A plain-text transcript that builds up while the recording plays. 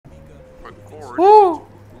sword. Woo!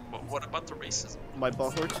 What about the racism? My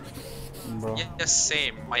butt hurts. Bro. Yes,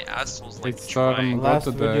 same. My ass was like Big Storm, drying. go Last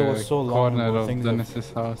to video was the so long, corner bro. of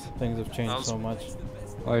Dennis's house. Things have changed was- so much.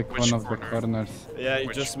 Like Which one of the corner? corners. Yeah, you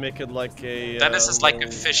Which- just make it like a. Dennis is like a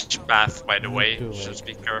little- fish bath, by the Me way. too, Just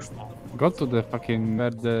be careful. Go to the fucking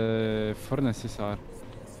where the furnaces are.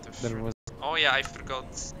 There was Oh yeah, I forgot.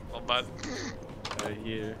 Oh bad. Right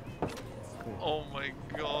here. Oh my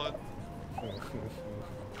god.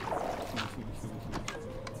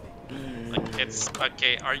 Like it's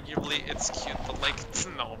okay. Arguably it's cute, but like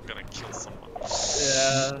no, I'm gonna kill someone.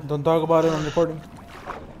 Yeah. Don't talk about it on recording.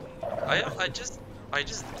 I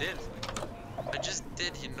just did. I just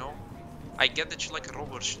did, you know. I get that you like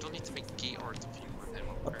robots. You don't need to make gay art of you.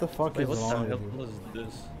 What the fuck Wait, is what the wrong hell with you? was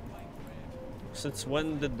this? Since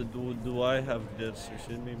when did do I have this? You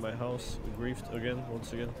see me? My house griefed again,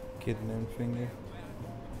 once again. Kid name finger.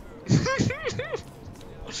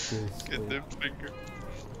 Get them finger.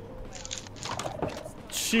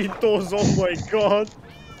 Cheetos! Oh my god!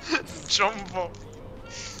 Jumbo.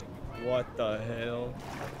 What the hell?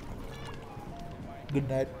 Good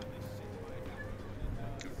night.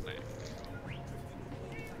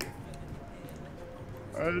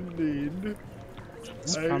 I need.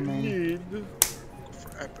 I coming. need.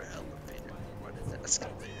 Forever elevator. What is that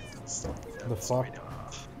escalator? That's The fuck?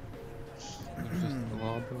 just a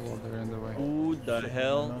lot of water in the way. Who the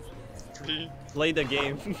hell? Play the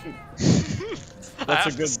game. I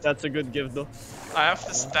That's a good gift though. I have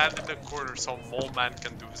to stand in the corner so Mole Man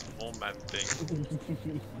can do his Mole Man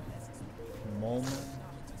thing. Moment.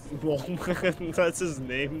 That's his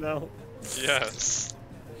name now. Yes.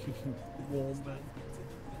 Woman.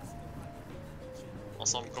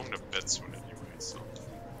 Also, I'm going to bed soon anyway, so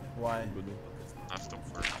Why? I have to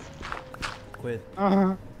work. Quit.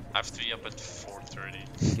 Uh-huh. I have to be up at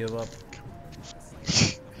 4:30. Give up.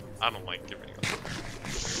 I don't like giving up.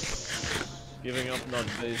 Giving up, not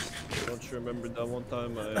based. Don't you remember that one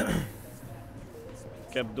time I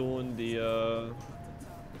kept doing the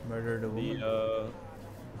Murder the woman.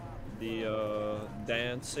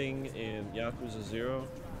 dancing in Yakuza 0?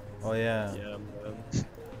 Oh yeah. Yeah, man.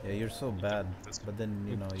 Yeah, you're so bad. But then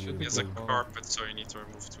you know you. It's a Oh. carpet, so you need to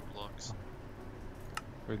remove 2 blocks.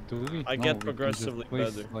 Wait, do we? I No, get we can progressively just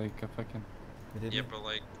place, better. like a fucking. You did Yeah, it? but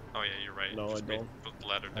like, oh yeah, you're right. No, Just I wait, don't. Put the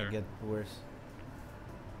ladder I there. get worse.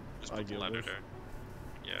 Just I put the get ladder worse. there.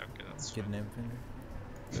 Yeah, okay, that's Kid fine. name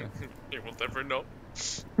finger. He will never know.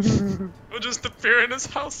 We'll just appear in his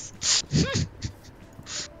house.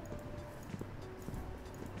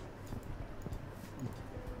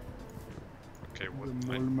 Okay, what? The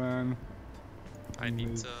mole man. I and need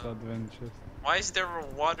his to. adventures. Why is there a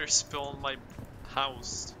water spill in my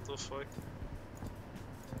house? What the fuck?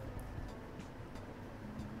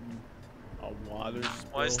 A water spill.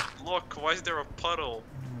 Why is look? Why is there a puddle?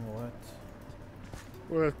 What?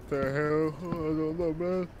 What the hell? I don't know,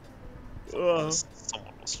 man. Ugh.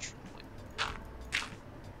 Someone was trolling.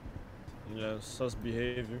 Yeah, sus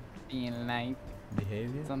behavior. Being like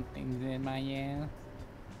Behavior? something's in my ass.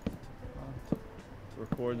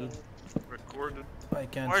 Recorded. Recorded. I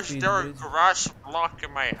can't Why is speed there a read. garage block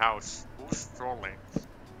in my house? Who's trolling?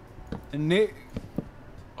 Nick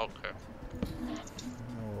Okay.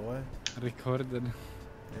 Oh, what? recorded.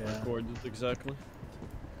 Yeah. Recorded, exactly.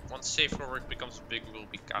 Once Safe for Work becomes big, we'll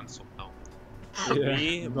be cancelled now.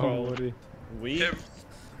 We, don't bro. worry. We? Him.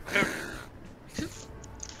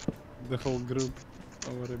 The whole group.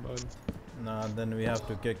 Don't worry about it. Nah, then we have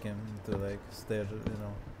to kick him to like stay, you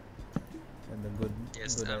know, in the good.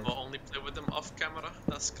 Yes, good and we'll only play with them off camera.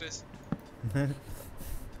 That's Chris. eyes.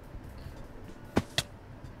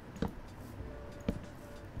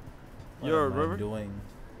 What You're a am I river? doing?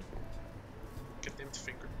 Get named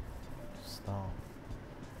finger. Stop.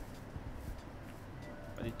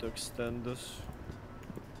 I need to extend this.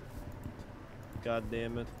 God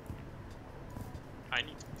damn it. I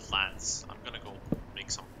need plants. I'm gonna go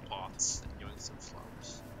make some pots and doing some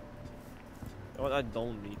flowers. You know what? I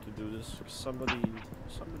don't need to do this. Somebody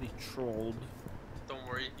trolled. Don't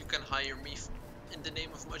worry, you can hire me in the name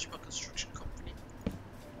of Majima Construction Company.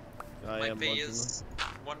 I My am pay Majima. is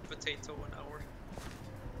 1 potato an hour.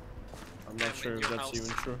 I'm not I'm sure in if your that's house. even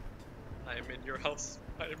true. I am in your house.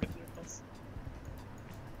 I am in your house.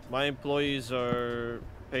 My employees are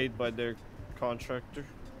paid by their contractor.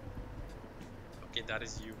 Okay, that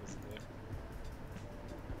is you, isn't it?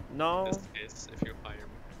 No. In this case, if you hire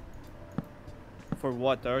me. For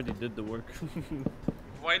what? I already did the work.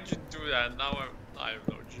 Why'd you do that? Now I have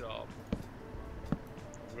no job.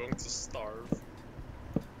 I'm going to starve.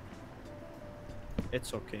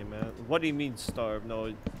 It's okay, man. What do you mean starve?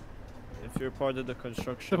 No. If you're part of the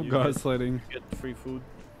construction, Stop you gaslighting. get free food.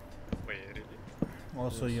 Wait, really?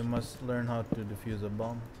 Also, Yes. you must learn how to defuse a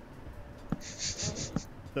bomb.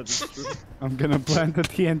 That is true. I'm gonna plant a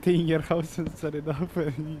TNT in your house and set it up,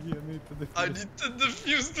 and you need to defuse. I need to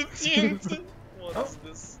defuse the TNT. What is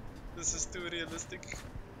this? This is too realistic.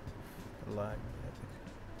 Lag.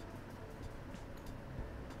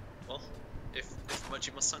 Well, if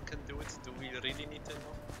Majima-san can do it, do we really need to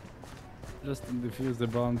know? Just to defuse the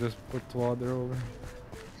bomb, just put water over.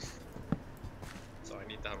 So I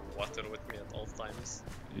need to have water with me at all times.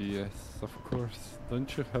 Yes, of course. Don't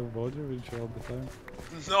you have water with you all the time?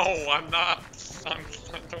 No, I'm not. I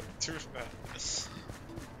don't do that.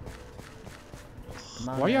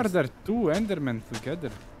 Why are there two Endermen together?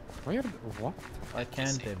 Why are what? I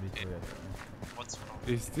can't be together. What's wrong?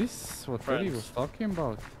 Is this what Eddie was Friends. talking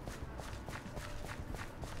about?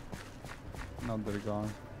 No, they're gone.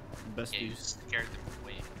 Yeah, you Besties. scared them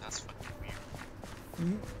away. That's fucking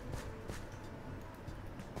weird.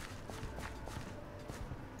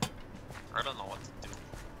 I don't know what to do.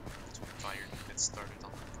 I'm too tired to get started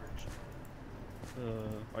on the bridge.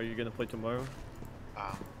 Are you gonna play tomorrow?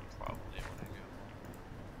 Probably when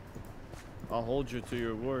I I'll hold you to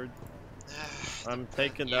your word. go. I'm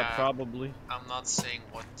taking Yeah. that probably. I'm not saying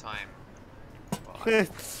what time, but I'm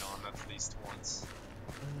gone at least once.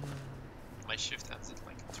 My shift ends at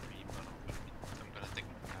like 3, but I'm gonna take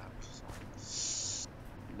a nap. So.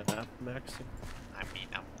 Nap maxing. I mean,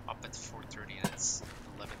 I'm up at 4:30 and it's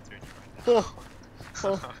 11:30 right now.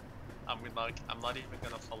 I'm not even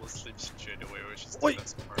gonna fall asleep straight away, which is the Oi.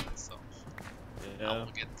 best part. So I Yeah.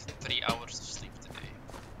 will get 3 hours of sleep today,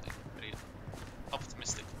 probably. Very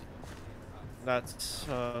optimistically. That's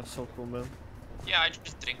so cool, man. Yeah, I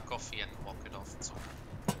just drink coffee and walk it off. So.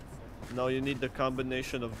 Now you need the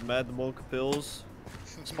combination of Mad Monk pills,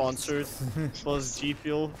 sponsored, plus G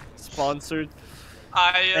Fuel, sponsored,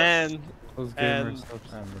 and Those And- gamers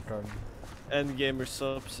subs. I'm retarded. gamer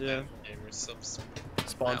subs, yeah, gamer subs. I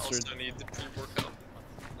sponsored. also need the pre-workout.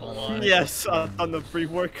 Yes, on the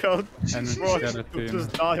pre-workout. And Bro, you skeleton.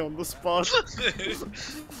 just die on the spot.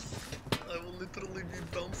 I will literally be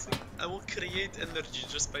bouncing. I will create energy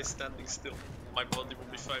just by standing still. My body will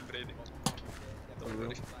be vibrating. Don't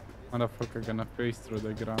worry. Motherfucker gonna face through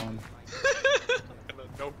the ground.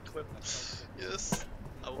 No clip. Yes.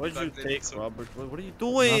 I will What did you vibrate take, so- Robert? What are you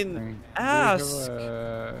doing? Nothing. Ask. Do you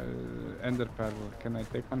have ender paddle? Can I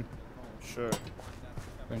take one? Sure.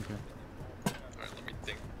 Thank you. Alright, let me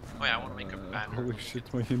think. Oh yeah, I want to make a banner. Holy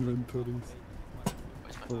shit, my inventory's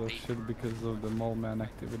Where's my full of paper? shit because of the mole man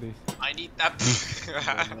activities. I need that.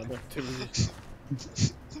 Another activity.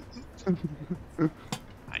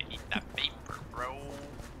 I need that paper, bro.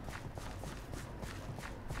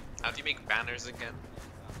 How do you make banners again?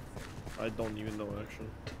 I don't even know actually.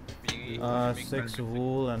 We make 6 banners.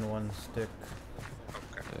 wool and 1 stick.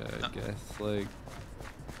 Okay. Yeah, No. I guess like.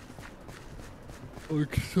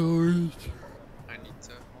 Sorry. I need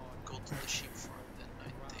to go to the sheep farm then,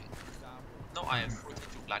 I think. No, I have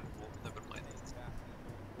 42 black wool. Never mind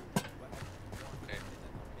it. Okay.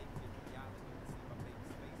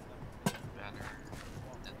 Banner.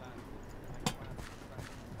 Then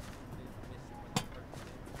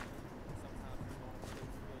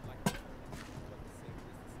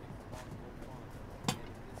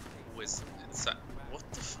who is inside? What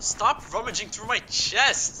the f- Stop rummaging through my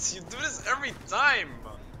chest! You do this every time!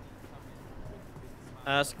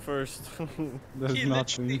 Ask first. There's He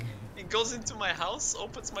literally nothing. he goes into my house,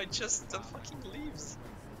 opens my chest, and fucking leaves.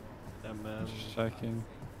 Yeah, man. Just checking.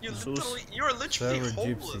 You're literally Server gypsy.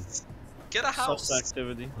 homeless. Get a house. Sus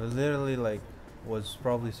activity. I literally like was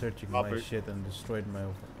probably searching my Robert. shit and destroyed my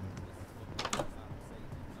fucking.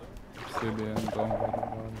 Obsidian, don't worry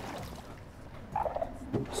about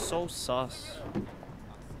it. So sus.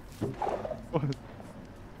 What?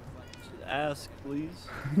 Ask, please.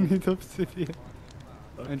 Need obsidian.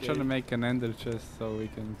 Okay. I'm trying to make an ender chest so we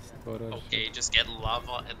can store our Okay, just get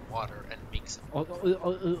lava and water and make some.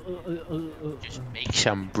 shit. Just make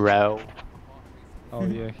some, bro. Oh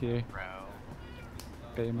yeah, here. Bro.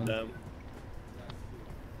 Payment. Damn.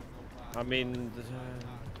 I mean,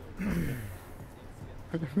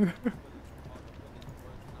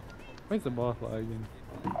 Why is the boss lagging?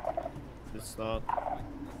 it's not.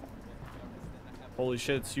 Holy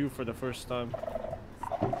shit, it's you for the first time.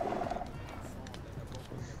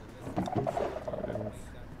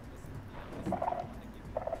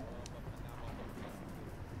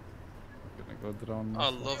 Gonna go drown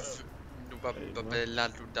I myself. love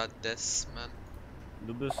Nubababelaludas, man.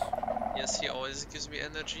 Lubis. Yes, he always gives me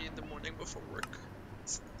energy in the morning before work.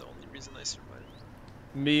 It's the only reason I survive.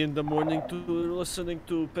 Me in the morning to listening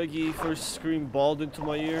to Peggy first scream bald into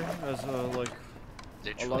my ear as like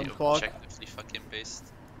Literally alarm clock. objectively fucking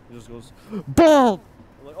based. It just goes bald.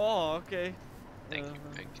 I'm like, oh, okay. Thank you,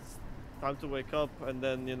 Pig. Time to wake up and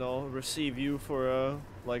then receive you for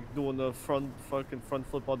like doing a fucking front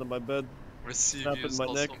flip out of my bed. Receive Snap you in is my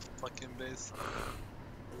also neck. fucking based.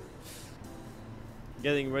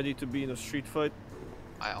 Getting ready to be in a street fight.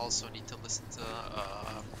 I also need to listen to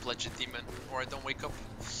Pledge a Demon or I don't wake up.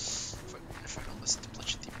 If I don't listen to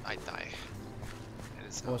Pledge a Demon, I die. It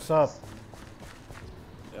is how What's it up? is.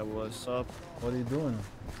 Yeah, what's up? What are you doing?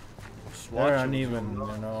 Just They're watching uneven,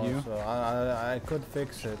 what's you know. You? So I could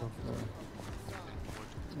fix it.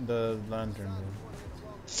 The lantern.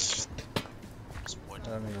 Dude. Just wood.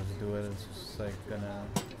 Let me just do it. It's just like gonna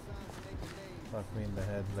fuck me in the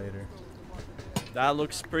head later. That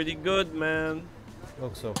looks pretty good, man.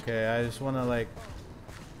 Looks okay. I just wanna like,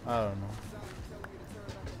 I don't know.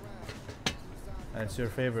 And it's your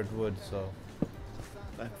favorite wood, so.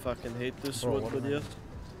 I fucking hate this Bro, wood, what but am I- yes.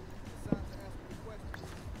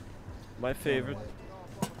 My favorite.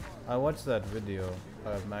 I watched that video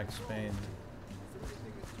of Max Payne.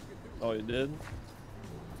 Oh, you did?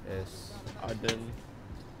 Yes. I didn't.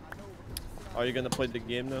 Are you gonna play the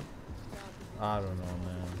game now? I don't know,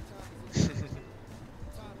 man.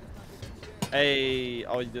 Hey,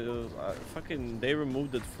 oh, fucking, they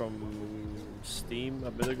removed it from Steam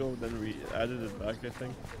a bit ago, then added it back, I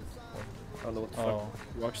think. I don't know what the Oh,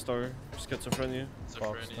 fuck. Rockstar Schizophrenia.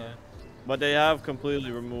 Schizophrenia. But they have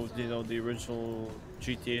completely removed, the original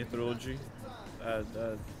GTA trilogy. That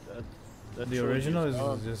the trilogy original is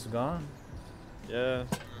gone. just gone. Yeah,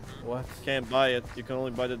 What? can't buy it. You can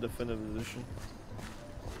only buy the definitive edition.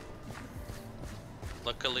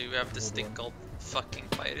 Luckily, we have this Good thing one. called fucking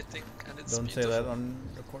pirating, and it's Don't say beautiful. that on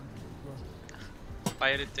record.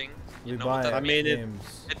 Pirating. You We know buy what that I means? made it.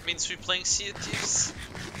 games. It means we're playing Sea of Thieves.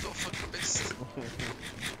 Don't fucking miss.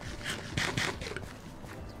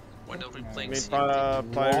 When are we I playing mean, Sea of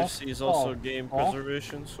Thieves? piracy is also What? game Huh?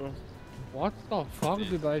 preservation, so. What the fuck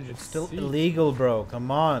did I just Still see? illegal, bro. Come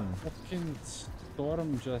on. Fucking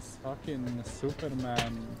Storm just fucking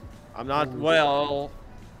Superman. I'm not, Oh, well,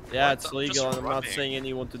 yeah, What? it's I'm legal, just and I'm not running. saying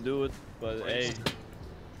anyone to do it, but What hey, is- What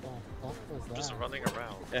the fuck was I'm just that? running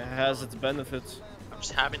around. it has its benefits. I'm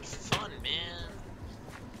just having fun,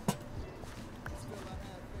 man.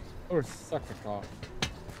 Or suck a cock.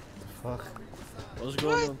 Fuck. What's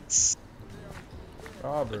going on? What?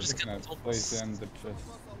 Robert. Just Just gonna gonna focus. place in the chest.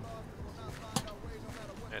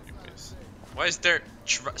 Anyways, why is there?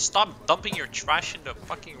 Stop dumping your trash in the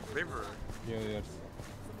fucking river. Yeah, yes.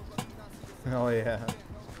 Oh yeah.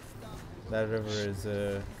 That river is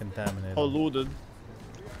contaminated. Polluted.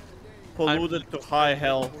 Polluted to high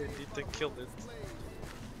hell. We need to kill it.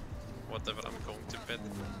 Whatever. I'm going to bed.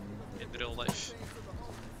 In real life,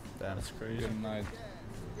 Damn. That's crazy. Good night.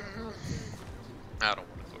 I don't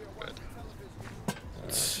want to go to bed.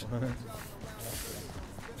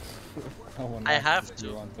 I have to.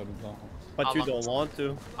 You want to know. But How you long don't is- want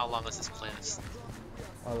to. How long is this playlist?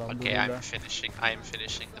 Okay, Alhamdulillah. I'm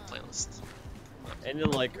finishing the playlist. Any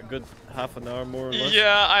like a good half an hour more or less.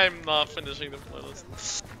 Yeah, I'm not finishing the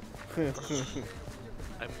playlist.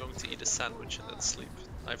 I'm going to eat a sandwich and then sleep.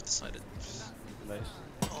 I've decided. Nice.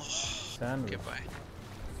 Oh, Sandwich. goodbye.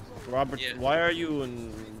 Robert, Yeah. why are you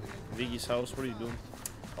in Viggy's house? What are you doing?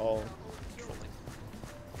 Oh, Trolling.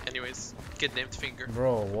 Anyways, kid named Finger.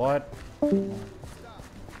 Bro, what?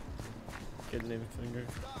 kid named Finger.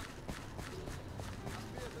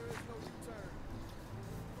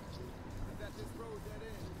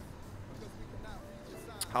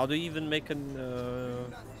 How do you even make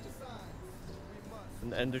an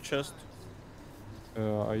ender chest? I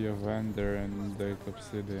have Ender and Date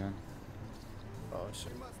Obsidian. Oh, I see.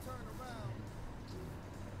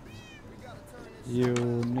 You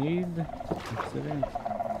need Obsidian?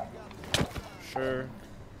 Sure.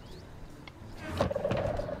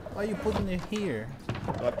 Why are you putting it here?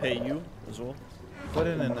 Do I pay you as well? Put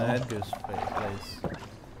it in the Edgar's place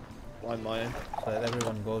Why mine? so that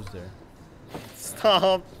everyone goes there.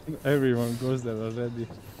 Stop! Everyone goes there already.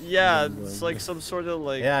 Yeah, Don't it's go like there. some sort of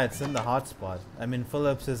like. Yeah, it's in the hotspot. I mean,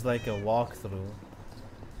 Phillips is like a walkthrough.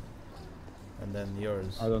 And then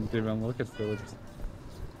yours. I don't even look at Philips.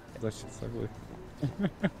 That shit's ugly.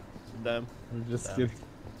 Damn. I'm just Damn. kidding.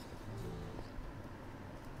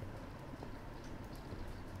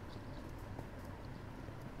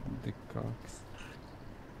 The cocks.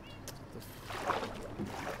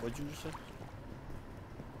 What'd you just say?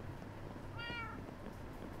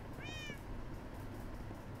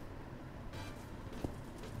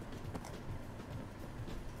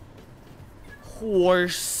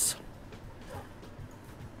 Horse.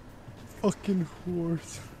 Fucking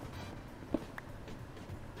horse.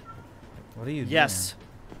 What are you Yes.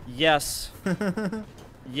 Yes.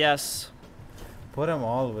 Yes. Put them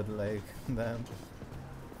all with like them.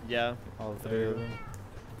 Yeah. All There three you of go. them.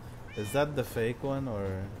 Is that the fake one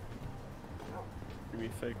or Give me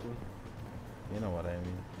fake one. you know what I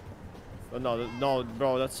mean? No,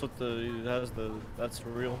 bro. That's what it has the. That's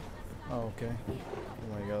real. Oh, okay.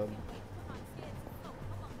 Oh my god.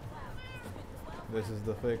 This is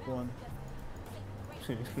the fake one.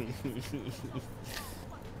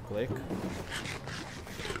 Click.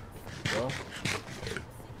 Go.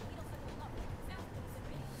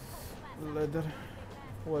 Leather.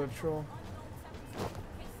 What a troll.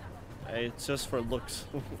 Hey, it's just for looks.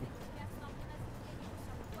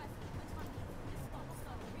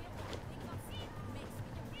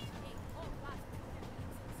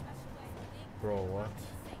 Bro, what?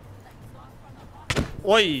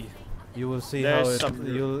 Oi! You will see There's how it. some.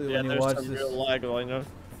 You'll Yeah, when you there's watch some this. real lag going on.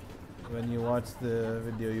 When you watch the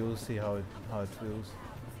video, you will see how it feels.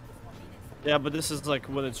 Yeah, but this is like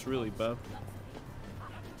when it's really bad.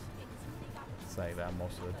 It's like that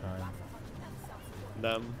most of the time.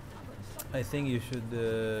 Damn. I think you should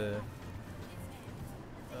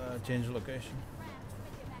change location.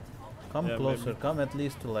 Come Yeah, closer. maybe. Come at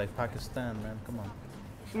least to like Pakistan, man. Come on.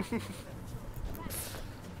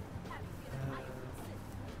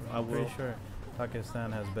 I'm pretty will. sure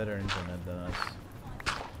Pakistan has better internet than us.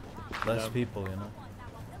 Less Yeah. people, you know.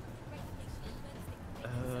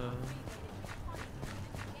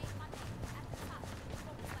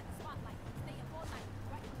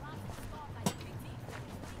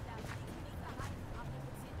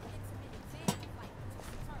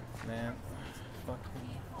 Man, fucking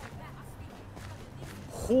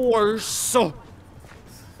Horse. chill.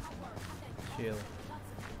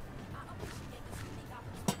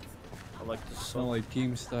 I like this Sound song. like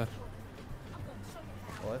Keemstar.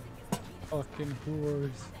 What? Fucking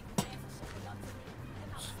horse.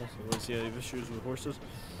 Does he have issues with horses?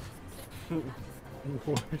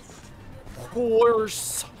 Horse.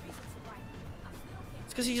 Horse. It's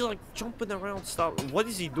because he's like jumping around. Stop. What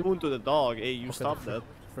is he doing to the dog? Hey, you Okay, stop the that.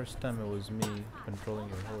 First time it was me controlling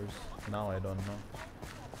your horse. Now I don't know.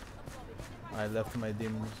 I left my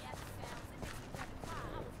demons.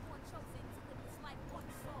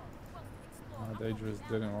 They just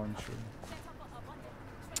didn't want you.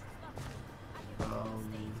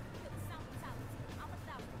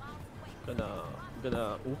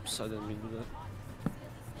 Gonna. Oops, I didn't mean to do that.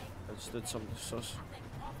 I just did something sus.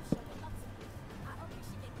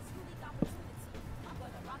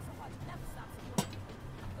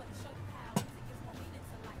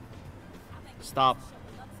 Stop.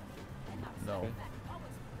 No.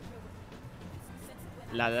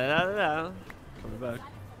 La la la la la. Coming back.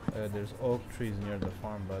 There's oak trees near the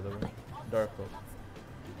farm, by the way. Dark oak.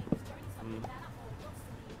 Mm.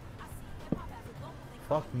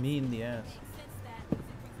 Fuck me in the ass.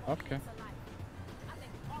 Okay.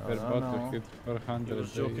 Oh, We're no, about no. to hit 400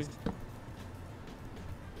 was joking. days.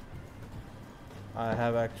 I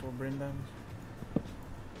have actual brain damage.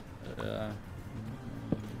 Yeah.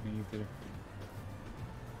 Me either.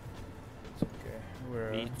 It's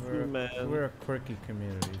okay. Me too, man. We're a quirky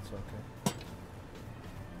community. It's okay.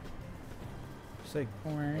 Say,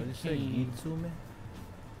 what did you say? Gitsume?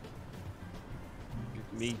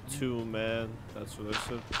 Me too, man. That's what I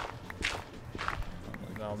said.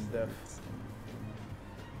 No, I'm deaf.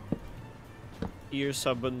 Ears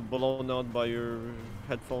have been blown out by your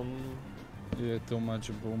headphone. Yeah, too much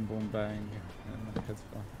boom boom bang in my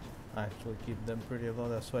headphone. I actually keep them pretty low.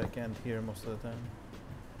 That's why I can't hear most of the time.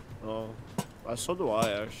 Oh, so do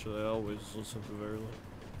I actually. I always listen to very low.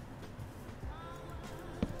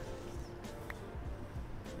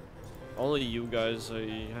 Only you guys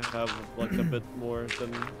I have like a bit more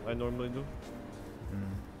than I normally do.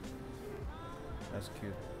 Mm. That's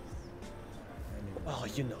cute. Anyway. Oh,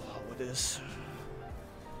 you know how it is.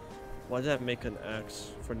 Why did I make an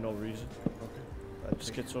axe for no reason? Okay, I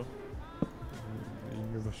just think- get so.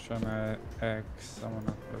 يبشر مع X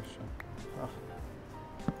أنا بشر.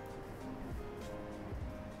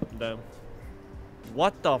 Damn.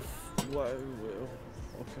 What the f?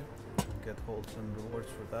 Okay. Get wholesome rewards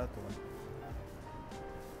for that one.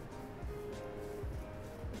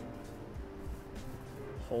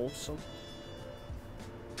 Wholesome.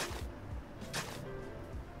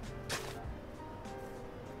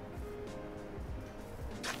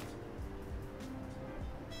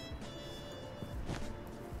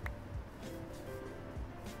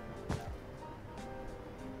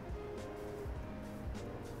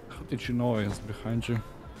 How did you know I was behind you?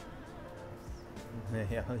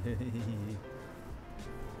 Yeah.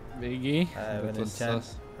 Biggie. I have That an was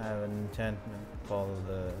sus. I have an enchantment called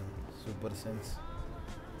Super Sense.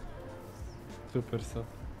 Super sus.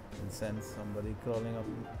 And sense somebody crawling up,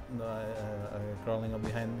 crawling up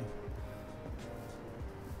behind me.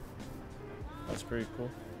 That's pretty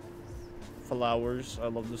cool. Flowers, I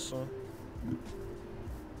love this song.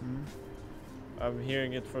 Hmm? I'm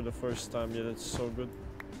hearing it for the first time, yet it's so good.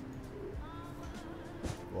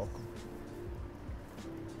 Welcome.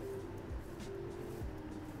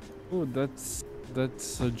 Oh, that's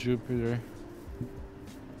a Jupiter.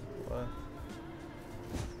 What?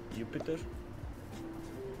 Jupiter?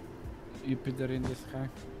 Jupiter in the sky.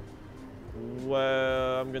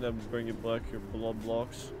 Well, I'm gonna bring it back your blood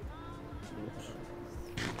blocks. Oops.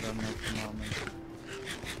 Damn it, moment.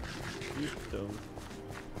 Jupiter.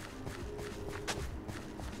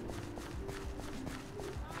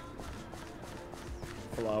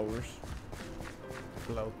 Flowers.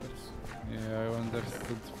 Flouters. Yeah, I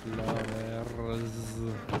understood flowers.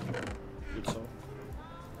 Good song.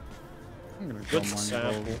 I'm gonna Good go money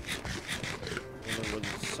sample. gold. I don't know where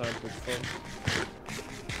it's sampled from.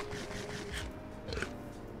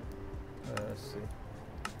 Let's see.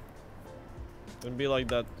 It'd be like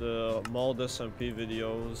that Mald SMP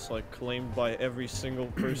video is like claimed by every single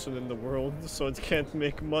person in the world, so it can't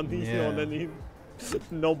make money on Yeah. any.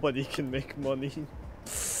 Nobody can make money.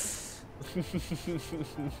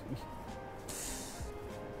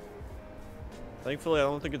 Thankfully, I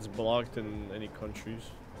don't think it's blocked in any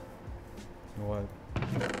countries. What?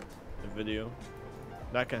 The video.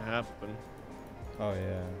 That can happen. Oh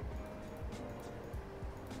yeah.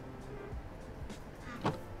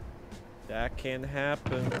 That can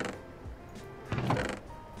happen.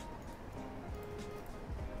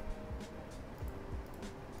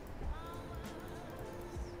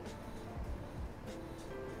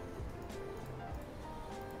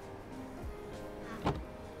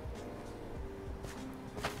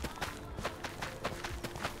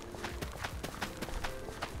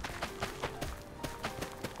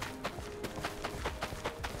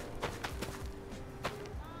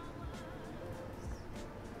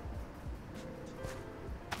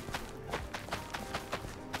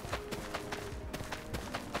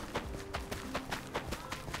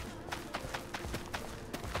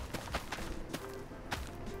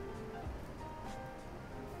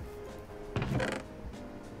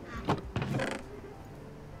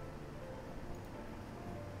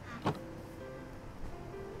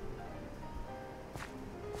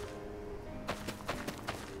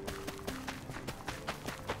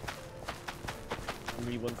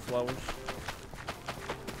 Me one flowers.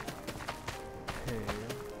 Hey.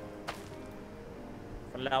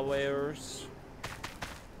 Flowers.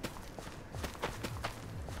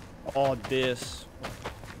 Oh, this.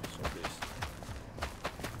 So this.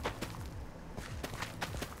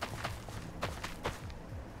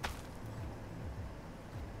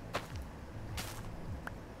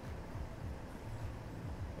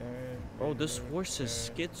 Bro, this horse is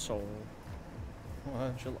schizo.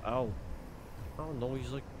 What? Chill out. I don't know,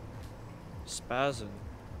 he's like spazzing.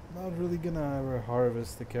 Not really gonna ever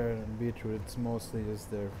harvest the carrot and beetroot. It's mostly just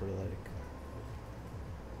there for like.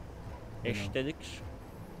 you know. Aesthetics.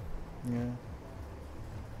 Yeah.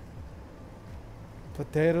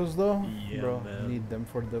 Potatoes though, Yeah, bro, man. need them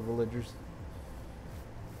for the villagers.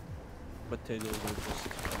 Potatoes are just,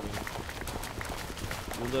 I mean,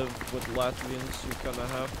 you live with Latvians, you kinda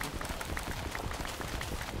have to.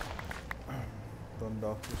 Don't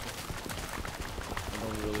doctors. I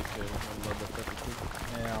don't really care, I'm not that type of people.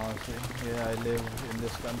 Yeah, honestly, yeah, I live in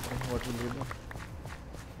this country. What will you do?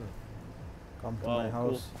 Come to my Wow,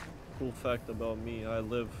 house. Cool fact about me, I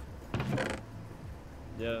live.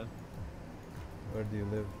 Yeah, Where do you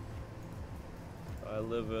live? I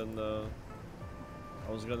live in,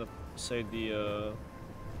 I was gonna say the,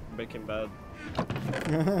 Breaking Bad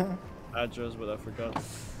address, but I forgot.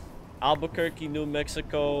 Albuquerque, New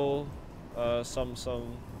Mexico, some.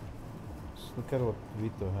 Just look at what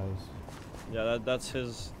Vito has. Yeah, that's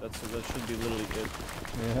his. That should be literally it.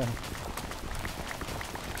 Yeah.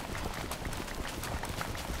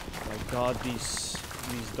 My God, these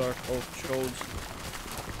dark oak chodes.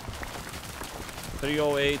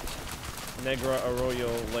 308 Negra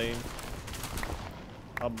Arroyo Lane,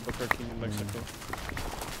 Albuquerque, New Mexico.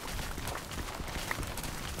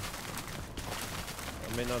 I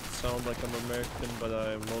may not sound like I'm American, but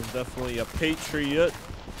I'm most definitely a patriot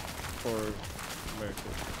for America.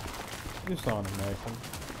 You sound American.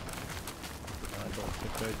 I don't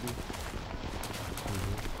think I do.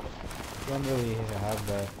 You don't really have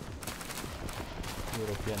that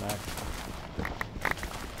European accent.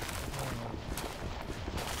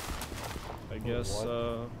 guess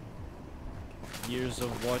what? years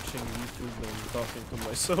of watching YouTube and talking to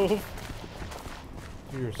myself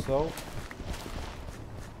To yourself?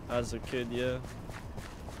 as a kid, yeah.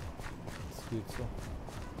 It's good, so.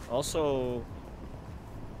 Also,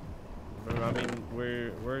 I mean,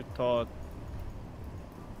 we're taught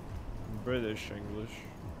British English.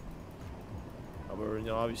 However, you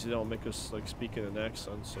know, obviously they don't make us like speak in an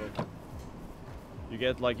accent, so you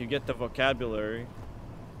get the vocabulary,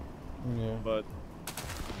 Yeah. but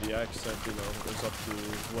the accent, you know, goes up to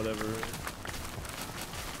whatever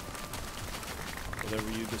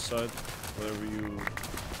you decide, whatever you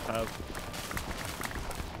have.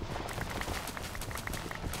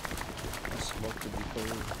 Smoke to be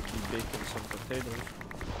cold, be baking some potatoes.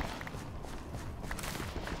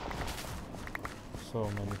 So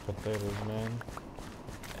many potatoes, man.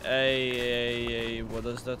 Hey, what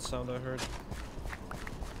is that sound I heard?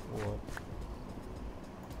 What?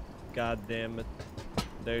 God damn it.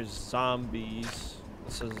 There's zombies.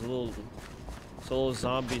 This is a little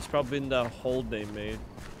zombie. It's probably in that hole they made.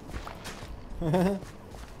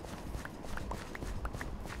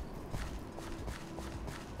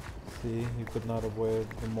 See, you could not avoid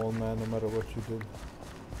the mole man no matter what you did.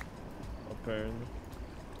 Apparently.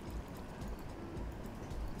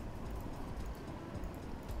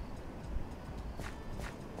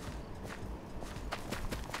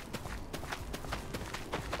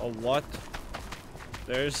 Oh, what?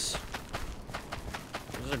 There's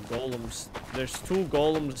a golem. There's two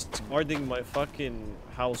golems guarding my fucking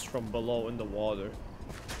house from below in the water.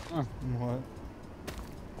 What?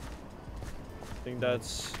 I think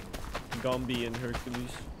that's Gumby and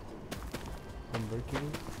Hercules. From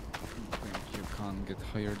Hercules? I think you can't get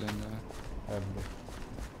higher than that. Ever.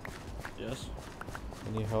 Yes?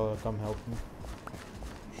 Can you come help me?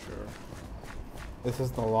 Sure. This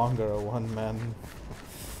is no longer a one-man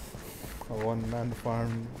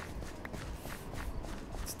farm.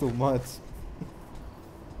 It's too much.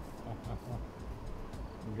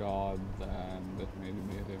 God damn, that made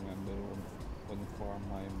me remember one farm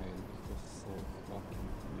I made. It was so fucking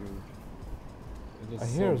huge. It was I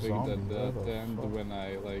so hear big zombies, that what at the the end, fuck? when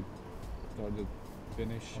I like started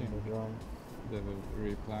finishing Underground. the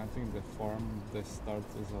replanting the farm, the start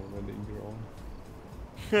is already grown.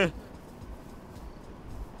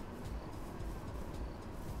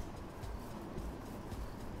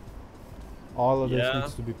 All of this Yeah.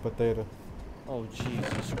 needs to be potato. Oh,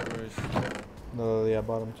 Jesus Christ. No, yeah,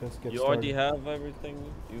 bottom chest. Get You started. already have everything?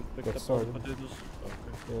 You picked Get up all the started. potatoes?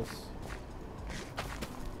 Okay. Yes.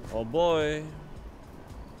 Oh boy.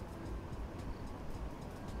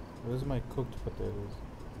 Where's my cooked potatoes?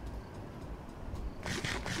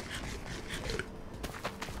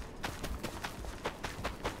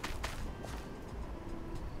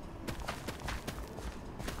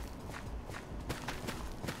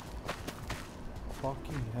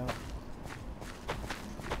 Fucking hell.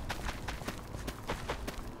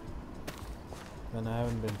 And I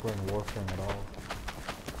haven't been playing Warframe at all.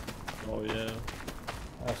 Oh yeah.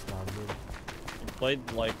 That's not good. I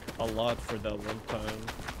played like a lot for that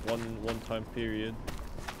one time period.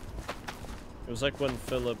 It was like when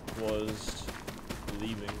Philip was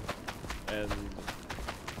leaving and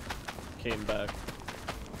came back,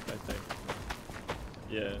 I think.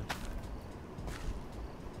 Yeah.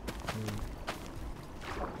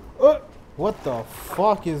 What the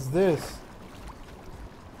fuck is this?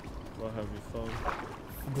 What have you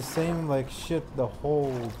found? The same like shit, the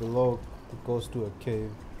hole below that goes to a cave.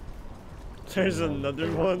 There's Yeah, another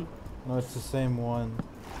yeah. one? No, it's the same one.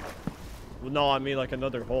 Well, no, I mean like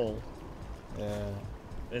another hole Yeah.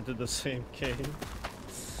 into the same cave.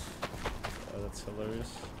 Oh, that's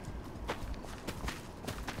hilarious.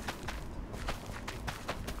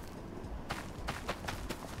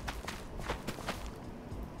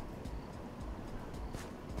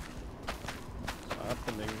 It's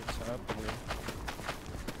happening, it's happening.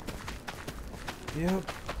 Yep.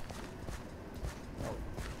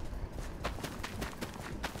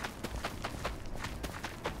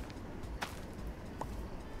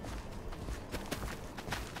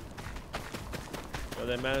 But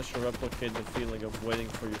they managed to replicate the feeling of waiting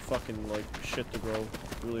for your fucking like shit to grow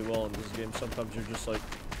really well in this game. Sometimes you're just like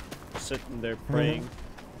sitting there praying.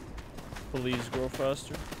 Please grow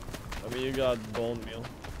faster. I mean, you got bone meal,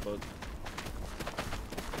 but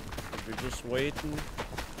if you're just waiting,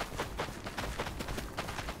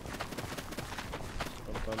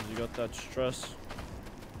 sometimes you got that stress.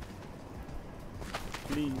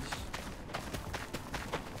 Please.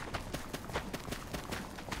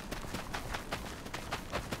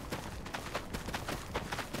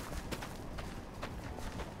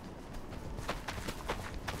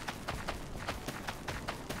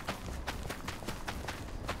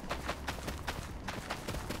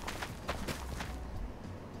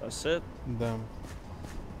 That's it. Damn.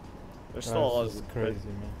 There's still a lot That's of just crazy,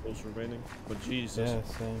 man. those remaining. But Jesus. Yeah,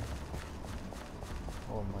 same.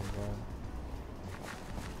 Oh my god.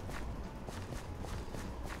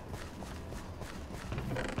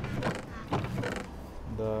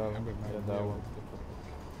 The I have no yeah, idea that what one.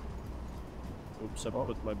 the Oops, I Oh.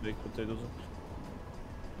 put my baked potatoes in.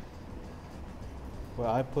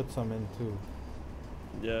 Well, I put some in too.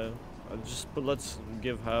 Yeah. But let's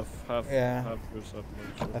give half Yeah. yourself.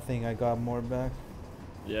 I think I got more back.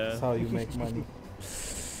 Yeah. That's how you make money.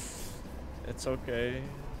 It's okay.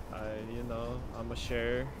 I'm a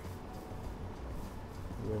share.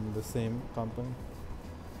 We're in the same company.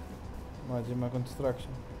 Majima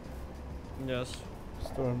Construction. Yes.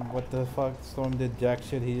 Storm, what the fuck? Storm did jack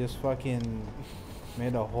shit. He just fucking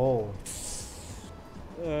made a hole.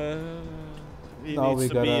 He Now needs we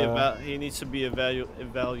to be gotta- he needs to be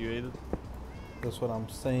evaluated. That's what I'm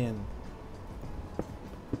saying.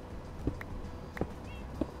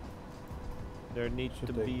 There needs Should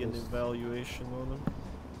to take be an this. evaluation on him.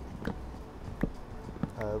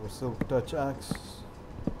 We're still touch axe.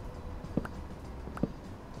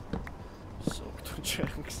 Silk to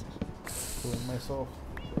checks. Doing myself.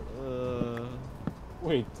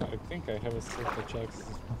 Wait, I think I have a silver checks.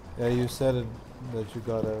 Yeah, you said it that you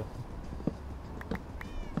gotta.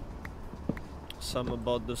 Some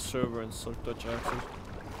about the server and Silk Touch access.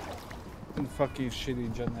 Fucking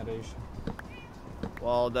shitty generation.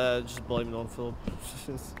 Well, that just blame it on Philip.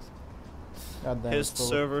 Goddamn. His Philip.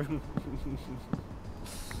 server.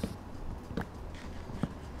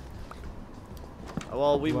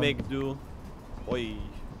 Well, we One- make do. Oi.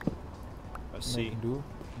 I see. Make do.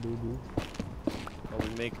 Well, we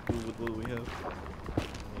make do with what we have.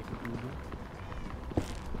 Make do.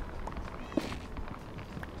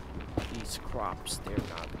 These crops, they're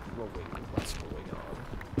not growing. What's going on?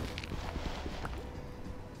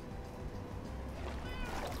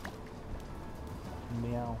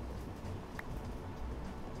 Meow.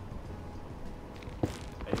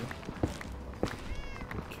 Hey,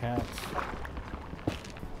 Cats.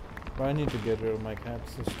 But I need to get rid of my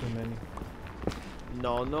cats. There's too many.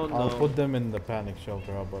 no. I'll put them in the panic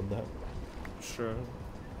shelter. How about that? Sure.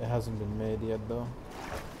 It hasn't been made yet though.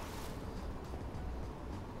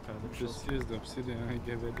 Kind of Just use the obsidian and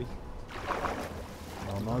get ready.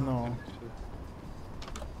 No.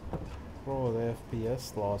 Bro, the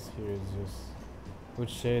FPS loss here is just with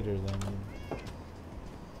shaders. I mean,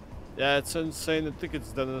 Yeah, it's insane. I think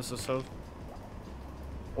it's done in SSL.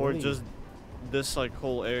 Or Really? just this like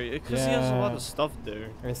whole area. Because he has a lot Yeah. of stuff there.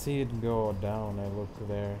 I see it go down. I look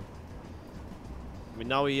there. I mean,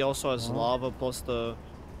 now he also has Huh? lava plus the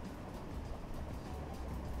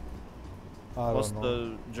I plus don't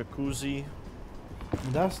know. the jacuzzi.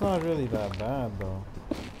 That's not really that bad though.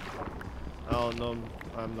 I don't know.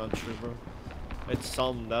 I'm not sure, bro. It's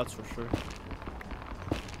some, that's for sure.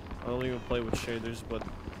 I don't even play with shaders, but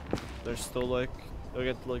they're still like I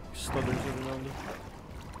get like stutters every now and then.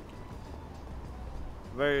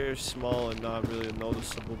 Very small and not really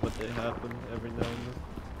noticeable, but they happen every now and then.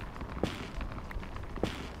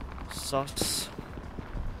 Sucks.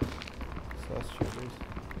 So that's shaders.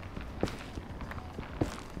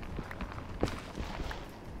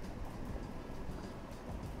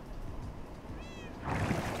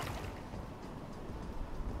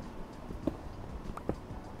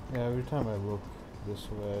 Yeah, every time I look this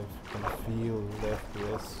way, I can feel the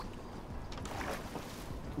FPS.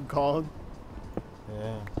 Gone.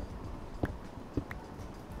 Yeah.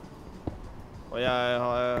 Oh yeah,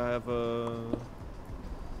 I have a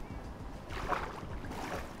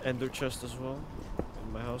ender chest as well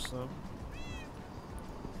in my house now.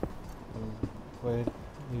 Wait,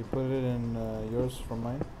 you put it in yours from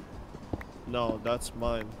mine? No, that's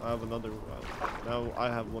mine. I have another one. Now I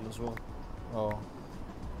have one as well. Oh,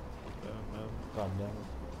 Yeah, man. god damn it.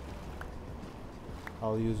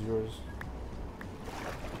 I'll use yours.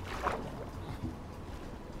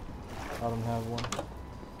 I don't have one.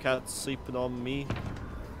 Cat's sleeping on me.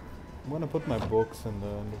 I'm gonna put my books in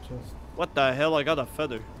the chest. What the hell? I got a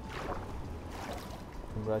feather.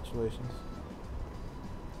 Congratulations.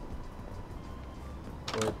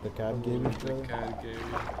 Wait, the cat gave you The feather? cat gave you.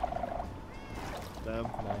 Damn.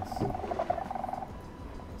 Nice.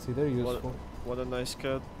 See, they're useful. What a nice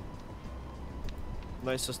cat.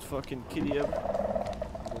 Nicest fucking kitty ever.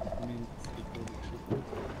 That means equal to triple.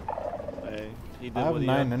 Hey, he did I have what he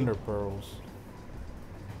 9 had to. ender pearls.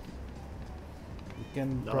 We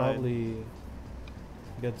can 9. probably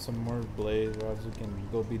get some more blaze rods. We can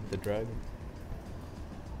go beat the dragon.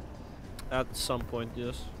 At some point,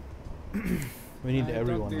 yes. We need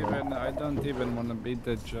everyone. Bro. I don't even want to beat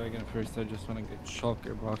that dragon first. I just want to get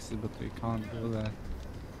shulker boxes, but we can't do that.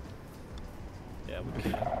 Yeah, we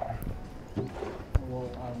can. Well,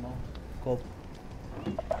 I don't know. Cool.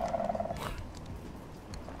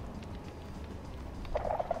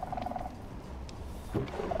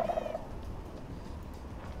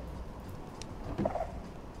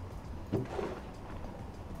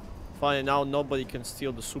 Fine, now nobody can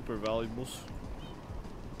steal the super valuables.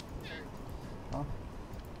 Huh?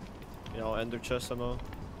 You know, ender chest and all.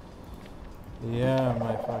 Yeah,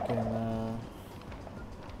 my fucking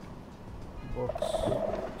books.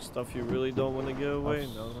 Stuff you really don't want to give away.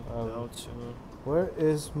 Abs- Now it's, you know. Where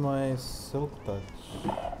is my silk touch?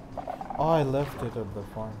 Oh, I left it at the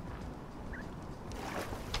farm.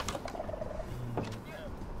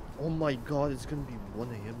 Oh my god, it's gonna be 1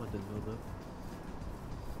 AM. I didn't know that.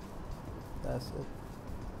 That's it.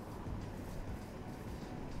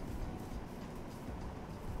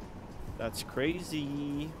 That's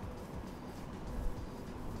crazy.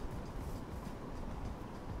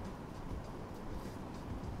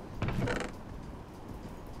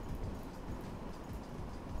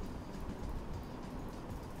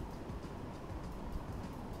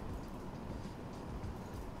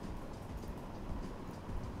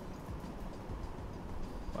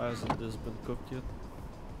 Why hasn't this been cooked yet?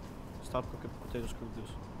 Stop cooking potatoes, cook this.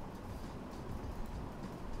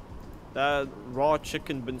 That raw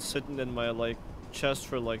chicken been sitting in my like chest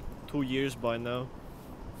for like 2 years by now.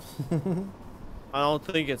 I don't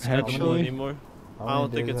think it's edible Actually- anymore. How I many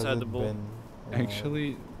don't think days it's has it edible. been?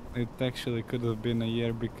 Actually, it actually could have been a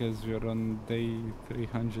year because we're on day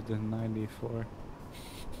 394.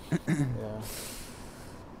 Yeah.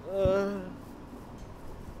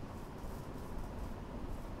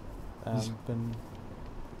 I've been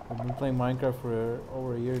playing Minecraft for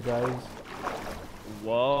over a year, guys.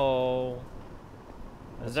 Whoa.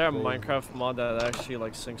 That's Is there a crazy. Minecraft mod that actually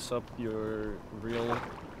like syncs up your real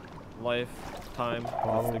life time of the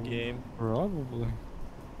Probably. game? Probably.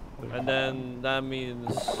 And then that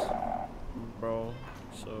means, bro,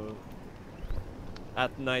 so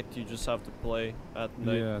at night you just have to play at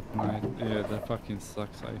night. Yeah, at night. Yeah, that fucking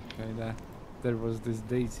sucks. I hate that. There was this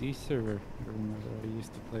DayZ server, I remember I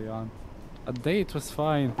used to play on. At day it was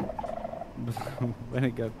fine, but when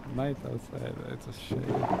it got night outside, it was shit.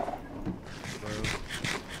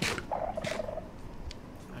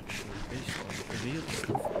 Actually, based on real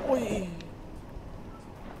stuff. Oi!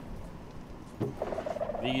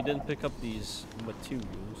 You didn't pick up these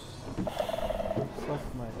materials. Suck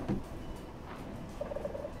my.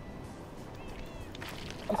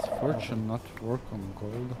 Does fortune not work on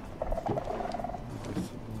gold? I guess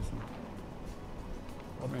it doesn't.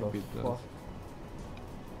 What Maybe the it does. fuck?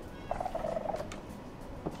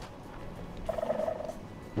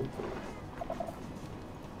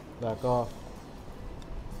 Back off.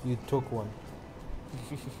 You took one.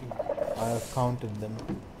 I have counted them.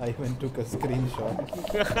 I even took a screenshot.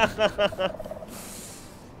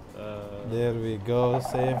 There we go,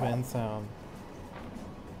 safe and sound.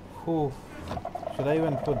 Whew. Should I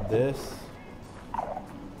even put this?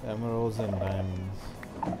 Emeralds and diamonds.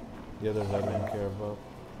 The others I don't care about.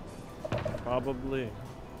 Probably.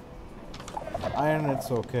 Iron,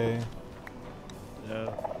 it's okay. Yeah.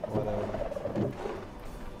 Whatever.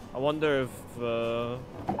 I wonder if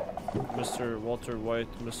Mr. Walter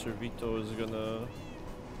White, Mr. Vito is gonna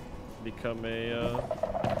become a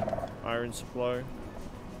iron supplier.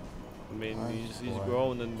 I mean, Iron he's supplier.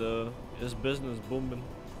 growing and his business booming.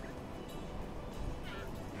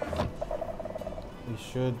 We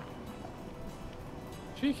should.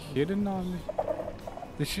 She hidden on me?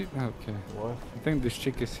 This shit? Okay. What? I think this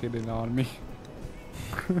chick is hidden on me.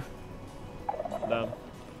 Damn.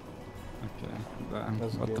 Okay. Damn.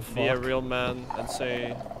 That's What the good. fuck? Be a real man and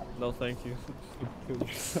say no thank you.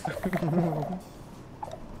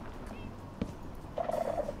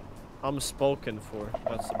 I'm spoken for.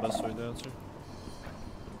 That's the best way to answer.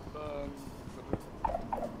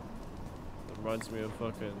 It reminds me of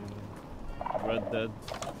fucking Red Dead.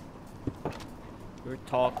 You're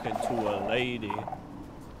talking to a lady.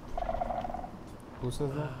 Who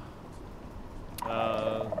says that?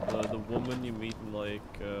 The woman you meet in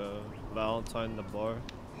like Valentine the bar.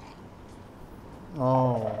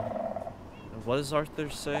 Oh. And what does Arthur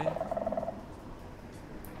say?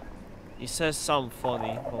 He says something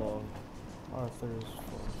funny. Hold on. Arthur is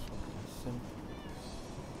for something simple.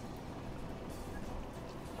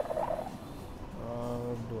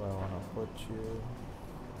 Where do I want to put you?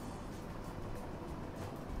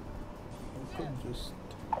 I could just.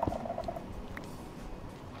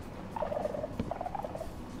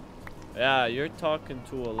 Yeah, you're talking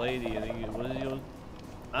to a lady, and what is you?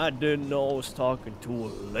 I didn't know I was talking to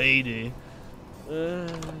a lady. You're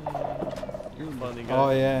funny guy. Oh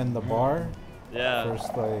yeah, in the bar. Yeah.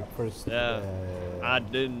 First. Yeah. I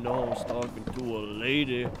didn't know I was talking to a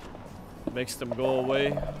lady. Makes them go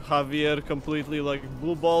away. Javier completely like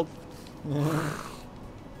blue ball.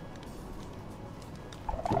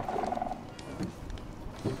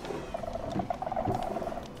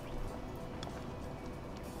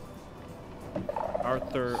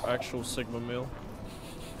 Arthur, actual Sigma male.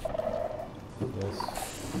 Yes.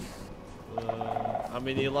 I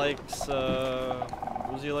mean, he likes,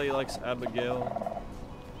 who's he like? He likes Abigail.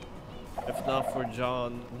 If not for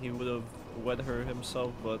John, he would have wed her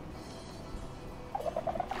himself, but,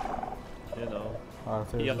 you know,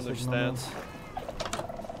 Arthur he is a Sigma male. understands.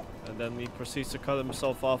 And then he proceeds to cut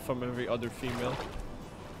himself off from every other female.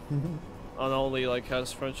 And only, like,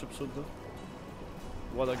 has friendships with them.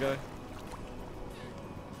 What a guy.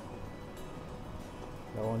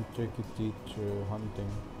 I want to teach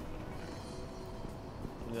hunting.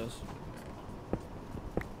 Yes.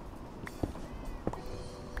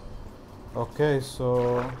 Okay,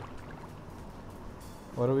 so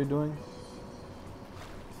what are we doing?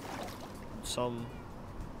 Some,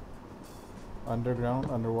 Underground,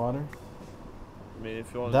 underwater? I mean,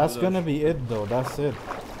 if you want That's to do that gonna be it though, that's it.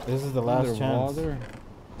 This is the last chance. Underwater?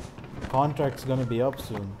 Contract's gonna be up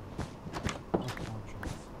soon.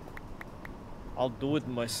 I'll do it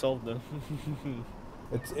myself then.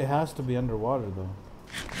 It has to be underwater though.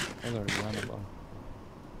 What are you on about?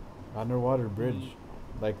 Underwater bridge.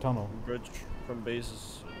 Like tunnel. Bridge from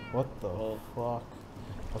bases. What the Oh. fuck?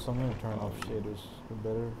 Also, I'm gonna turn off shaders. They're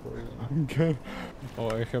better for Okay. Oh,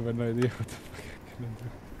 I have an idea what the fuck I'm gonna do.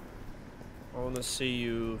 I want to see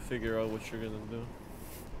you figure out what you're gonna do.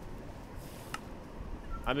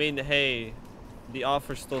 I mean, hey, the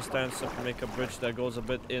offer still stands up to make a bridge that goes a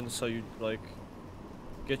bit in so you, like,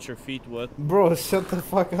 get your feet wet. Bro, shut the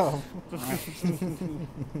fuck up.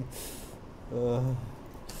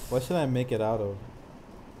 What should I make it out of?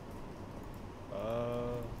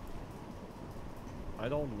 I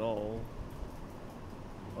don't know.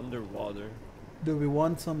 Underwater. Do we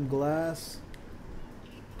want some glass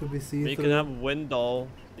to be see You can have a window.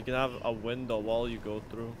 You can have a window while you go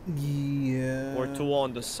through. Yeah. Or two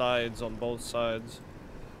on the sides, on both sides.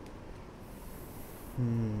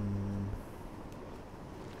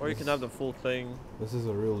 Or you can have the full thing. This is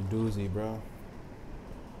a real doozy, bro.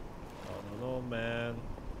 I don't know, man.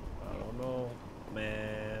 I don't know,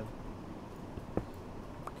 man.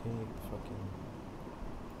 Okay, fucking.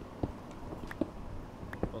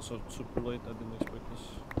 Also, it's super late. I didn't expect this.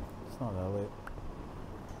 It's not that late.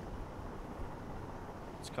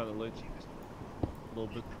 It's kind of late. A little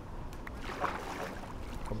bit.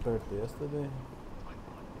 Compared to yesterday?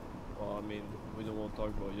 Well, I mean, we don't want to talk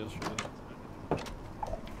about yesterday.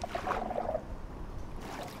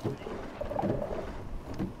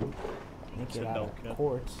 Make Sit it out down, of cat.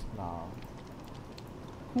 quartz? Nah.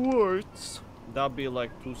 Quartz. That'd be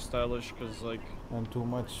like too stylish, cause like And too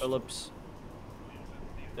much. Phillips.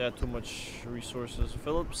 Yeah, too much resources.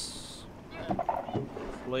 Phillips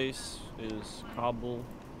place is cobble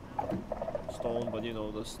stone, but you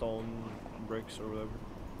know the stone bricks or whatever.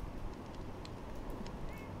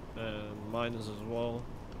 And mine is as well,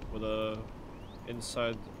 with a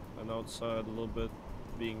inside and outside a little bit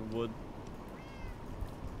being wood.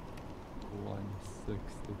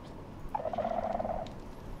 160.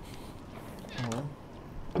 Oh.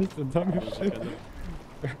 That's the dumbest There's shit. kind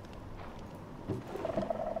of-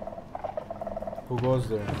 Who goes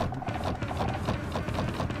there?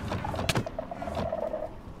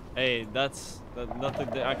 Hey, that's nothing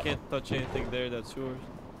there. I can't touch anything there. That's yours.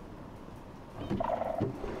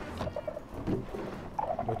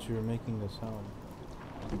 But you're making the sound.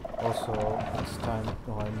 Also, it's time.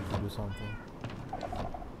 Oh, I need to do something.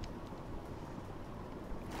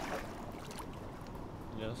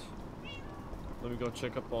 Yes. Let me go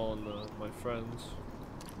check up on my friends.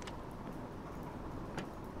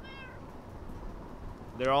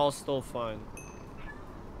 They're all still fine.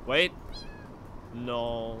 Wait.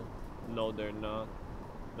 No. No, they're not.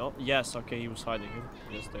 No. Yes. Okay, he was hiding him.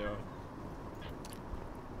 Yes, they are.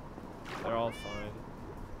 They're all fine.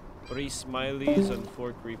 3 smileys and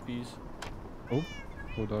 4 creepies. Oh,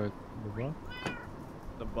 who died? The what?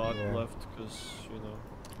 The bot Yeah. left because, you know.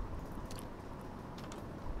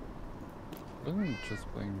 Wasn't it just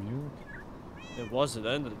playing music? It was. It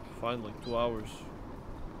ended. Fine, like 2 hours.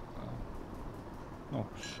 Oh,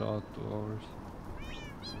 shot 2 hours.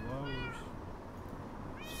 2 hours.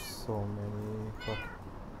 So many. Fuck.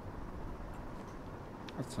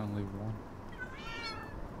 That's only one.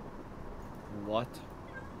 What?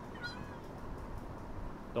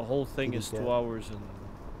 The whole thing is 2 hours and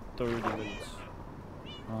 30 minutes.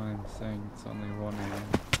 Oh, I'm saying it's only 1 a.m.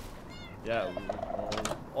 Yeah,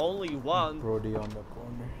 only one. Brody on the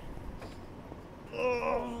corner.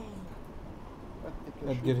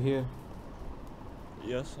 Let's get here.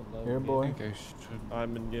 Yes, I'm not Here, in boy. I think I should.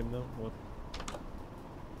 I'm in game now. What?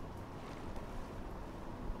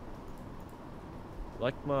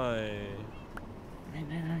 Like my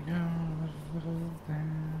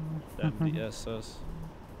MDSS.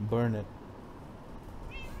 Burn it.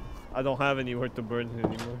 I don't have anywhere to burn it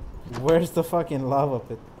anymore. Where's the fucking lava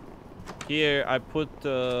pit? Here, I put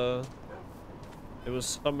it was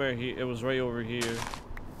somewhere here. It was right over here.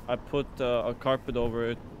 I put a carpet over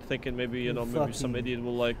it, thinking maybe You maybe some fucking- idiot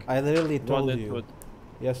will like I literally run told into you it.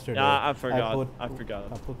 yesterday. Yeah, I forgot. I I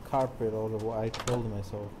forgot. put carpet all over. I told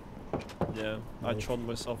myself. Yeah, I Nice. trolled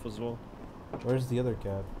myself as well. Where's the other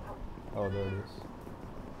cat? Oh, there it is.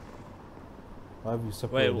 Why have you Wait,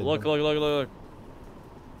 separated look, them? look.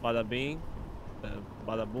 Bada bing,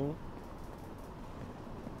 bada boom.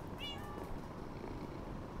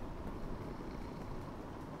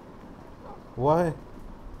 Why?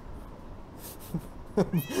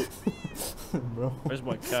 Bro. Where's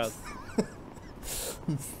my cat?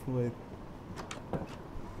 Wait.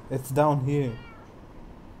 It's down here.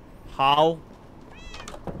 How?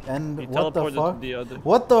 And He what the teleported fuck? to the other.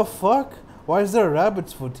 What the fuck? Why is there a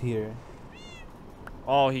rabbit's foot here?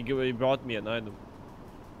 Oh, he brought me an item.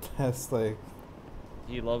 That's like...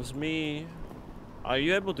 He loves me. Are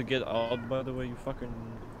you able to get out, by the way? You fucking,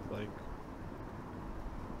 like...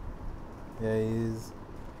 Yeah, he is.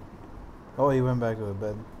 Oh, he went back to the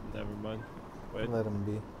bed. Never mind. Wait. Let him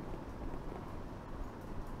be.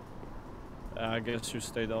 I guess you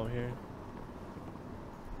stay down here.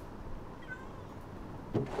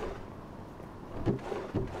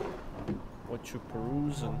 What you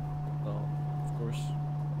perusing? No, of course.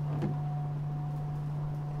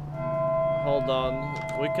 Hold on.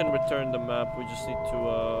 We can return the map. We just need to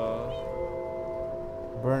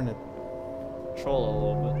Burn it. troll a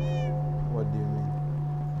little bit. What do you mean?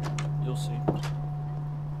 You'll see.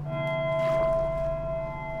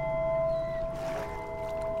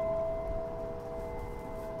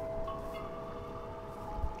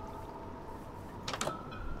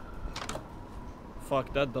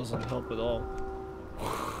 Fuck, that doesn't help at all.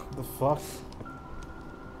 The fuck?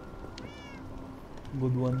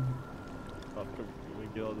 Good one. Fuck, we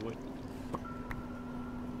get out of the way.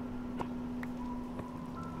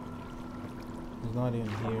 He's not even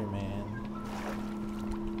here, man.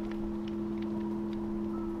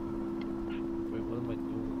 Wait, what am I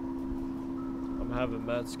doing? I'm having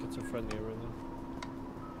mad schizophrenia right now.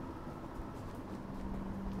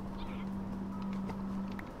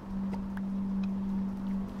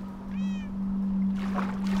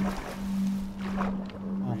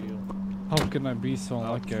 Real. How can I be so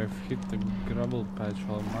unlucky? I've hit the gravel patch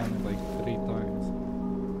while mining like 3 times.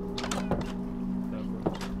 Never.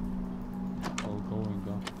 All going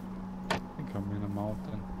up. I think I'm in a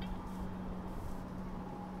mountain.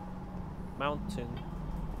 Mountain.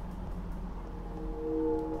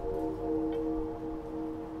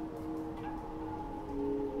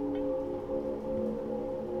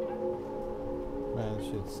 Man,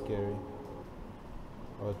 shit's scary.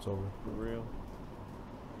 Oh, it's over. For real.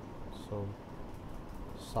 So,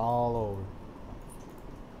 it's all over.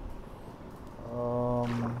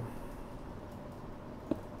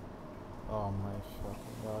 Oh my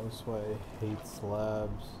fucking god, that's why I hate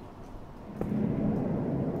slabs.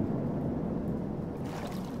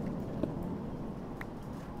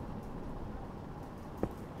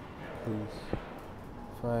 Please.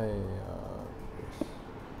 If I, just,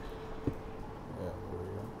 yeah, there we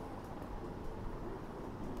go.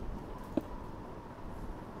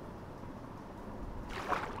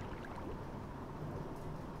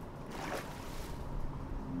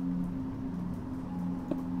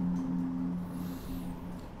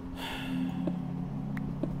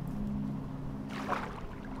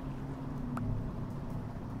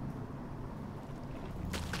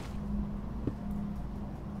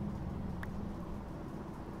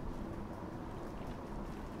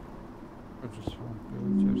 I just found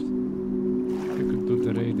villagers. You could do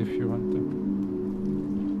the raid if you want to.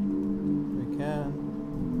 We can.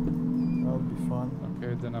 That would be fun.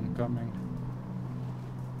 Okay, then I'm coming.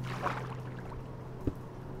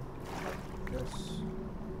 Yes.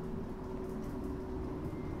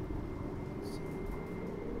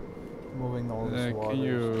 Moving all this water. Can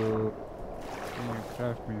you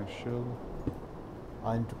craft me a shield?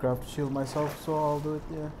 I need to craft a shield myself, so I'll do it,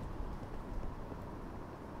 yeah.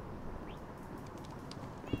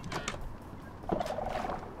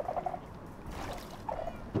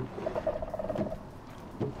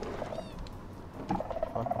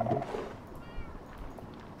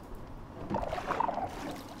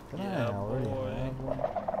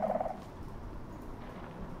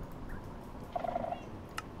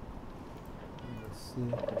 see.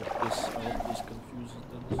 This confuses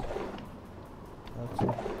them. That's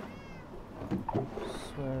it.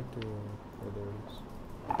 Swear to others.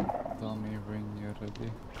 Tell me when you're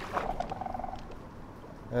ready.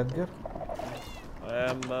 Edgar?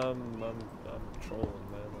 I'm trolling,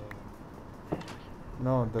 man.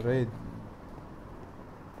 No, the raid.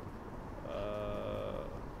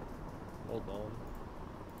 Hold on.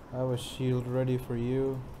 I have a shield ready for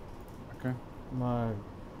you. Okay. My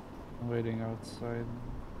I'm waiting outside.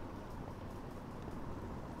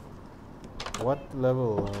 what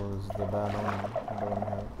level is the ban on? I don't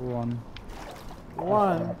have. 1.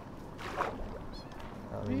 One.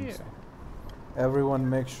 I mean, Yeah. everyone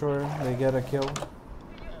make sure they get a kill.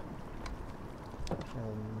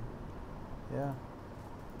 And yeah.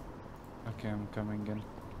 Okay, I'm coming in.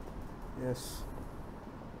 Yes.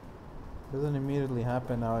 Doesn't immediately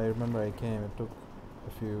happen now. I remember I came. It took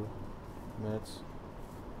a few minutes.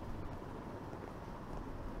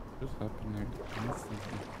 What's happening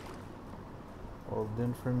instantly? Well, it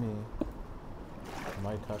didn't for me. It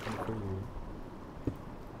might happen for you.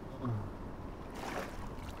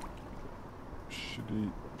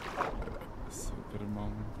 Shitty super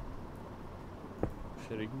moment.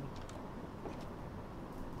 Shitting.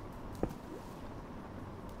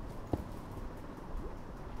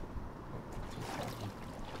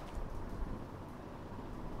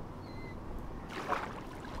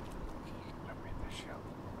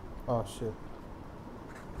 Oh shit.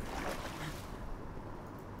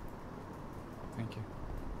 Thank you.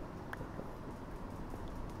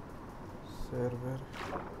 Server.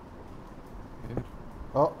 Here.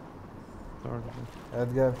 Oh, Started.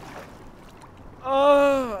 Edgar.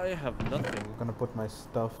 I have nothing. I'm gonna put my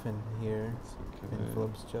stuff in here. It's In okay.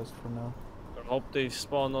 Philip's chest for now. I hope they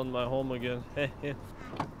spawn on my home again.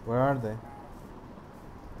 Where are they?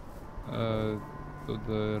 To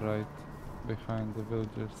the right, behind the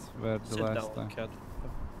villagers, where the Sit last down, time. cat.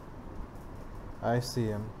 I see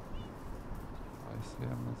him. I see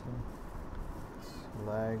him as well. It's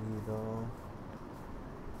laggy though.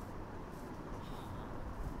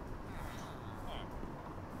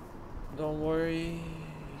 Don't worry.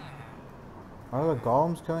 Are the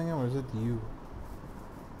golems killing him or is it you?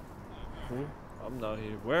 Who? I'm not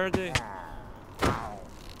here. Where are they?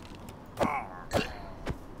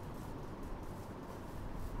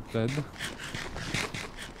 Dead?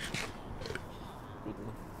 Good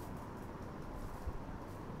one.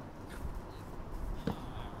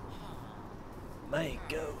 My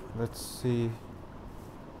God. Let's see.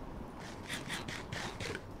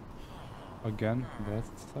 Again,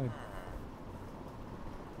 left side.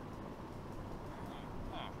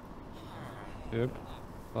 Yep,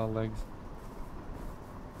 saw legs.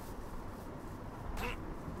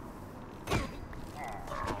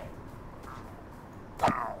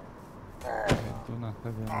 I do not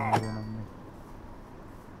have anyone on me.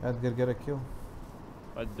 Edgar, get a kill.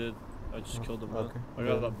 I did. I just Oh, killed a man. okay. I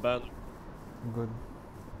got Yeah. a banner. Good.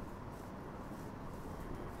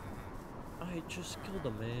 I just killed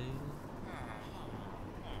a man.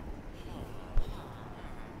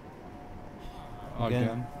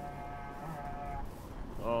 Again.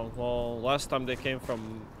 Oh, well, last time they came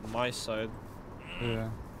from my side. Yeah.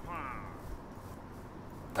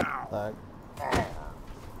 Lag.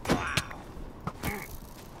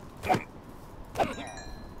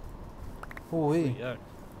 Ooh-wee. Yeah.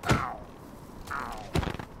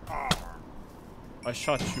 I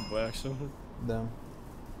shot you by accident. Damn.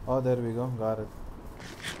 Oh, there we go. Got it.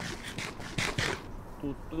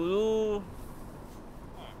 Doo-doo-doo.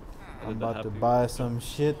 I I'm did the about to happy buy one. some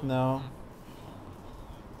shit now.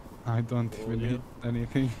 I don't Oh, even yeah. need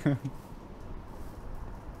anything.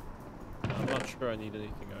 I'm not sure I need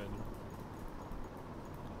anything either.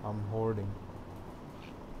 I'm hoarding.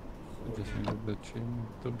 I just needed the chin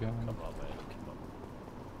to be Come honest. on, man. Come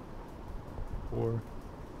Or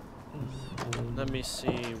on. Let me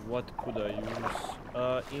see. What could I use?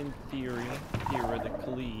 In theory,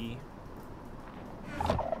 theoretically,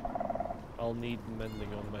 I'll need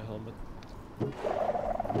mending on my helmet.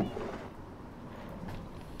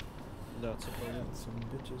 That's about it. Some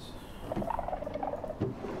bitches.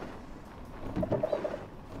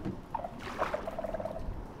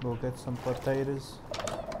 Go get some potatoes.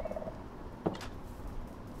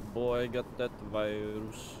 Boy, I got that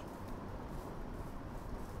virus.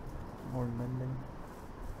 More mending.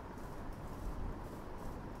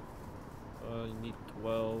 I need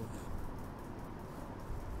 12.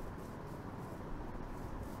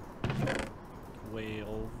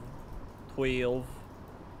 12. 12.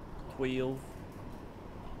 12.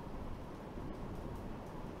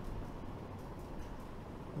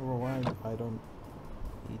 Or why I don't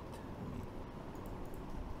eat meat.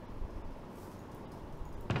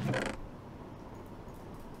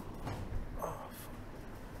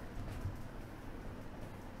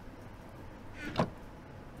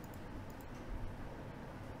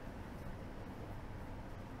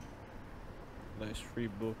 Nice free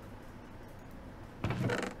book.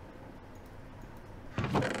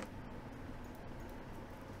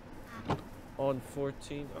 On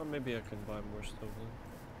 14, or maybe I can buy more stuff then.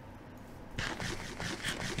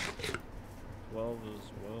 12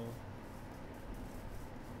 as well.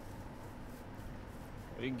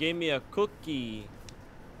 You gave me a cookie.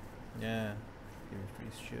 Yeah. Give me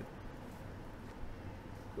free shit.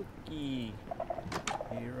 Cookie.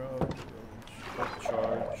 Hero.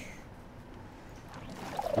 Charge.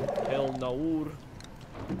 Hell Naur.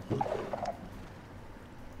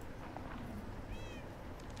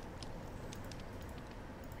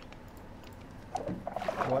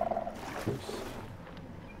 What?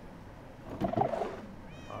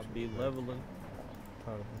 I'll be leveling.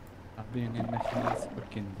 Pardon. I've been in missions,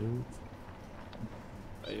 fucking dude.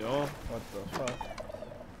 Hey yo, What the fuck?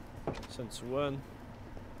 since when?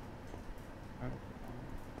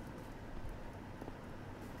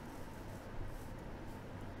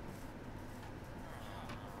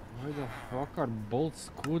 Why the fuck are Bolt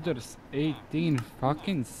scooters 18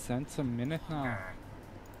 fucking cents a minute now?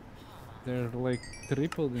 They're like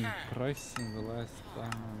tripled in price in the last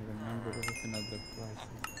time I remember looking at their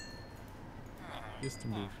prices. Used to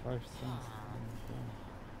be 5 cents.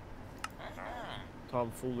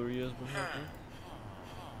 Tomfoolery has been happening.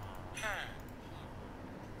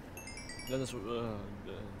 Dennis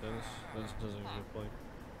doesn't even play.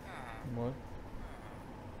 What?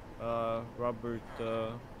 Robert,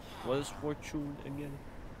 what is fortune again?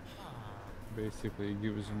 Basically, it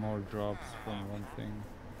gives more drops from one thing.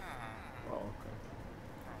 Oh, okay.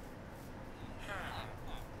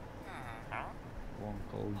 One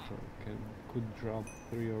cold drop could drop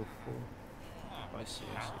 3 or 4. I see,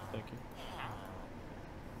 thank you.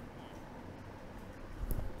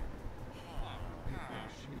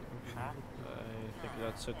 I think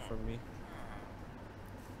that's it for me.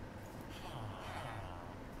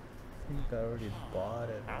 I think I already bought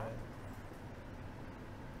it, right?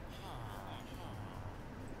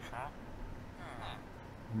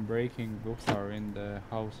 Breaking books are in the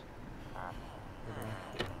house.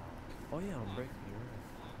 Oh yeah, I'm breaking. You're right.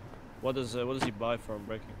 What does he buy for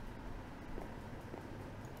Unbreaking?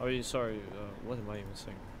 Oh, sorry. What am I even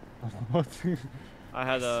saying? What? I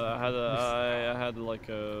had like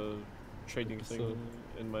a trading thing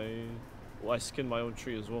in my. Well, I skinned my own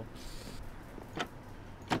tree as well.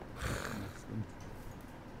 Excellent.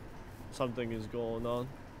 Something is going on.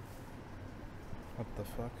 What the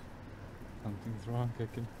fuck? Something's wrong, I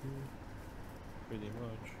can feel it. Pretty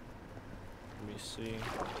much. Let me see.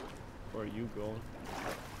 Where are you going?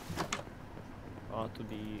 To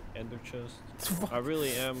the ender chest. I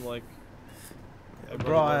really am like.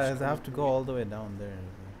 Bro, I have to go all the way down there.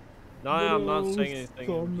 No, I'm not saying anything.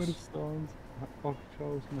 So I'm many just stones. Oh,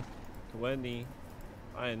 shows me. 20.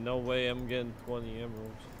 I ain't no way I'm getting 20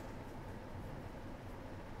 emeralds.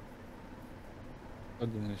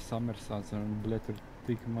 Šodien ir samersāts un bļet ir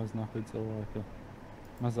tik maz nahuj cilvēku.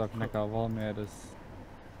 Mazāk nekā Valmieras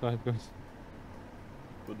svētkos.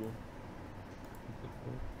 Good one.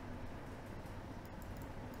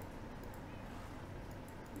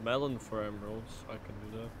 Melon for emeralds, I can do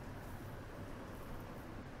that.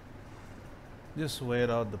 Just wait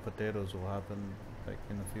out the potatoes will happen like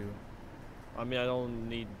in a few. I mean, I don't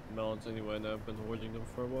need melons anyway, and I've been hoarding them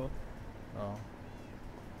for a while. Oh.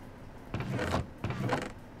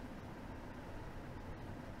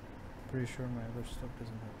 Pretty sure my other stuff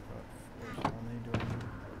doesn't have force. How many do I need?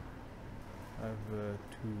 I have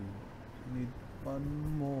 2. I need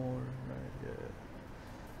 1 more, right? Yeah.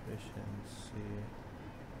 Efficiency.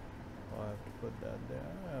 Oh, I have to put that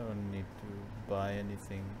there. I don't need to buy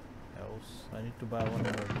anything else. I need to buy 1 more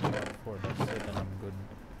for that's it, and I'm good.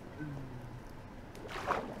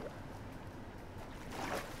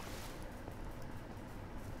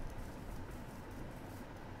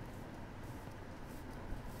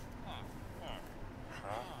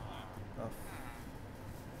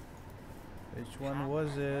 Which one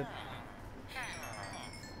was it?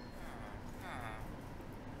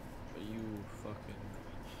 You fucking.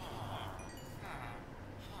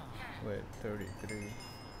 Wait, 33.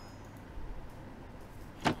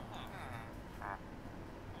 14.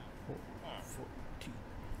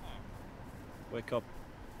 Wake up.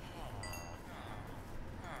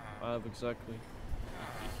 I have exactly.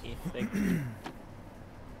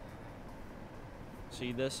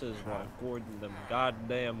 See, this is why hoarding them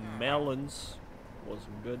goddamn melons was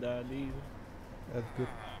a good idea. That's good.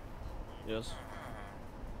 Yes,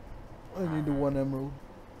 I need 1 emerald.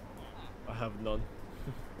 I have none.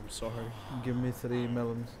 I'm sorry. Give me 3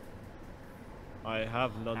 melons. I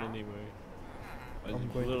have none anyway. I'm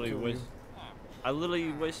going to kill you. I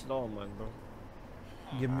literally wasted all mine, bro.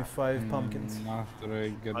 Give me 5 pumpkins. After I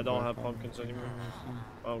get I don't back have on pumpkins the anymore. house.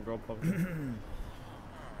 I don't grow pumpkins.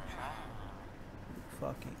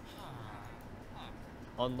 Fucking.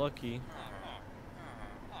 Unlucky.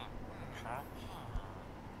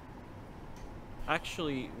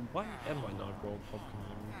 Actually, why am I not growing pumpkins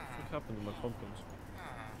anymore? What happened to my pumpkins?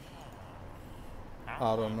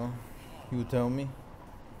 I don't know. You tell me.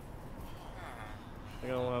 I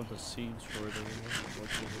think I don't have the seeds for it anymore.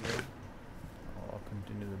 What's over there? I'll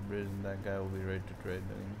continue the bridge and that guy will be ready to trade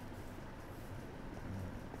then.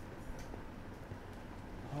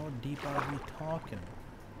 How deep are we talking?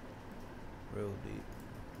 Real deep.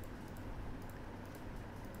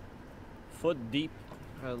 Foot deep,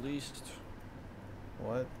 at least.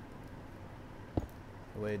 What?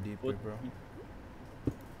 Way deeper, Foot bro.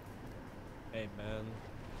 deep. Hey man,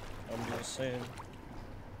 I'm just saying.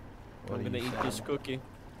 What I'm are gonna you eat this saying? cookie.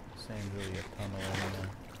 Saying really a ton of anymore.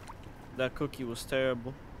 That cookie was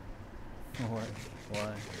terrible. What?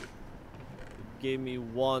 Why? It gave me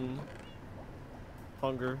 1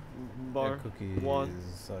 hunger bar. That cookie One.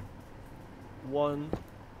 suck. 1.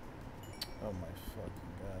 Oh my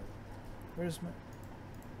fucking god. Where's my...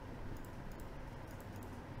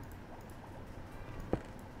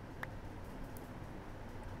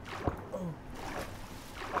 Oh.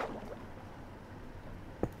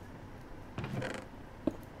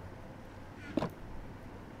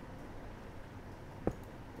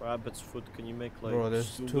 Rabbit's foot. Can you make like? Bro, there's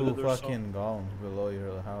stew 2 with it or fucking golems below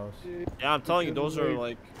your house. Yeah, I'm telling you, those are Wait.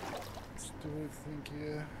 like. Still, I think,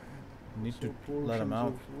 yeah. You need So to let him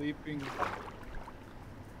out. portions of Leaping.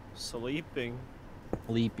 Sleeping.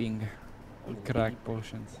 Leaping. Leaping. Crack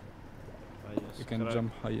potions. Ah, yes, You can correct.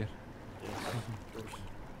 jump higher. Yes, of course.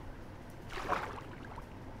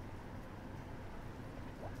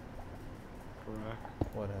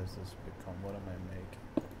 Correct. What has this become? What am I making?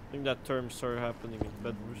 I think that term started happening in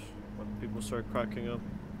Bedwars when people started cracking up.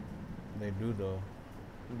 They do though.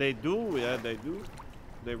 They do, yeah, they do.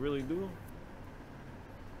 They really do.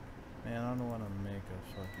 Man, I don't want to make a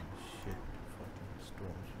fucking shit fucking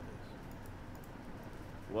storms place.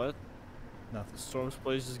 What? Nothing. Storm's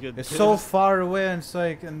places get. It's pissed. so far away and it's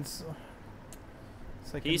like it's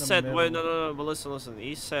like He in the said, wait, middle. no, but listen.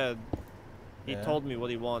 He said, he Yeah. told me what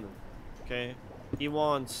he wanted. Okay, he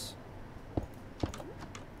wants.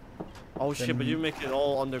 Oh shit! But Then- you make it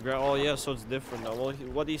all underground. Oh yeah, so it's different now. Well,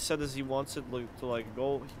 what he said is he wants it like to like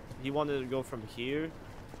go. He wanted to go from here.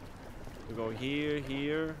 To go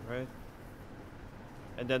here, right?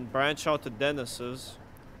 And then branch out to Dennis's,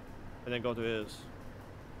 and then go to his.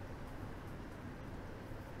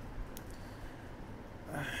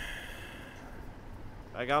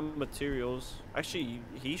 I got materials. Actually,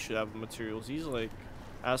 he should have materials. He's like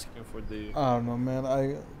asking for the. I don't know, man.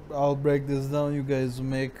 I'll break this down. You guys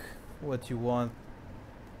make what you want,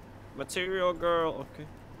 Material girl, okay.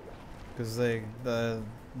 cause like the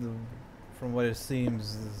from what it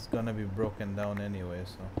seems is gonna be broken down anyway.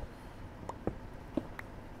 So Oh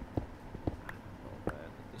man,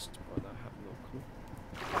 at this point I have no clue.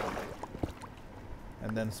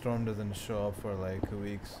 and then Storm doesn't show up for like 2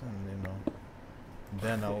 weeks, and you know,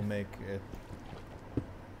 then I'll make it.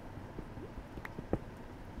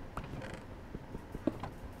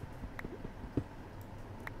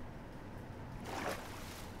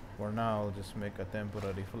 For now, I'll just make a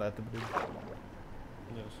temporary flat bridge.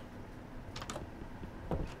 Yes.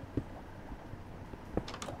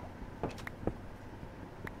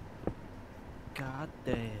 God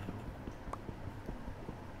damn.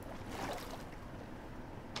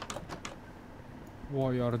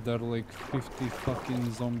 Why are there like 50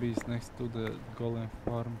 fucking zombies next to the golem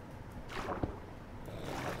farm?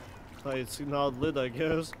 It's not lit, I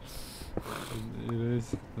guess. It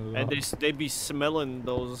is. And they be smelling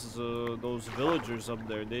those villagers up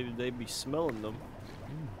there. They be smelling them.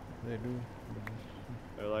 They do.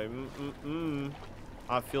 They're like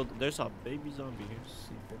I feel there's a baby zombie here.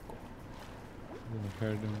 I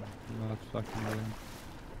heard them not fucking around.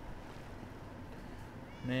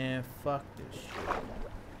 Man, fuck this shit.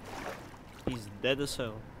 He's dead as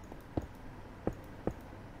hell.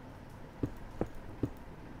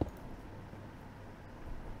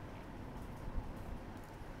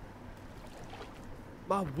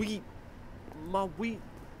 My wheat,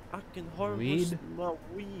 I can harvest Weed? my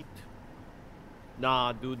wheat.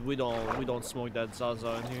 Nah, dude, we don't smoke that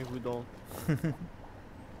Zaza in here. We don't.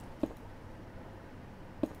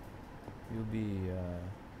 You'll be.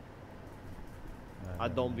 I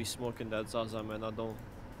don't be smoking that Zaza, man. I don't.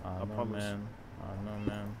 I I know, promise. man. I know,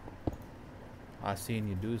 man. I seen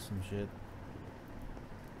you do some shit.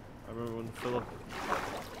 I remember when Philip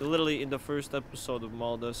literally in the first episode of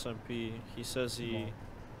Mod SMP, he says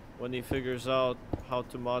when he figures out how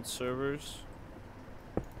to mod servers,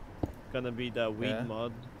 gonna be that weed Yeah.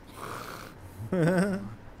 mod.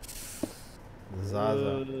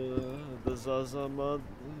 Zaza. The Zaza mod.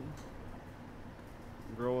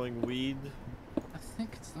 Growing weed. I think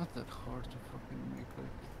it's not that hard to fucking make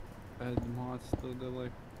like add mods to the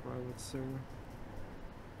like private server.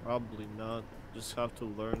 Probably not. Just have to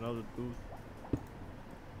learn how to do it.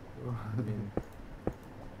 I mean,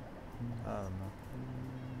 I don't know.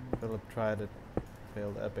 Philip tried it,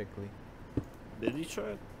 failed epically. Did he try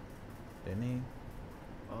it? Didn't he?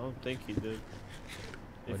 I don't think he did.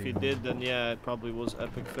 What If do he you mean? did, then yeah, it probably was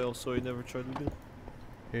epic fail, so he never tried again.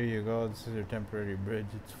 Here you go. This is your temporary bridge.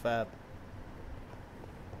 It's fat.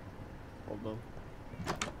 Hold on.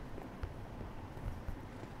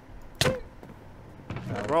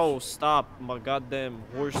 Ouch. Bro, stop. My goddamn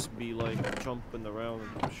horse be like jumping around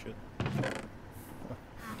and shit.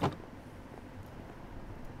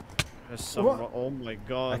 There's some What? oh my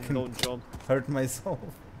god, can- don't jump. Hurt myself.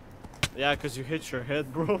 Yeah, cause you hit your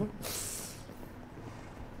head, bro.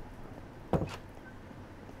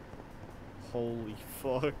 Holy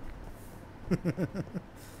fuck.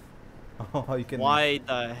 Oh, you can. Why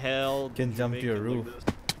the hell did can you jump to make your it like roof.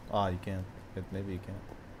 this? Oh, you can. But maybe you can.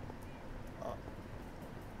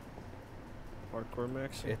 Hardcore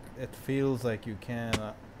max? It feels like you can.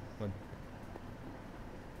 But You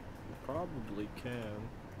probably can.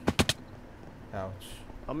 ouch.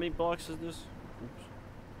 How many blocks is this? Oops.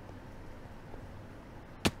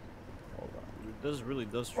 Hold on. This really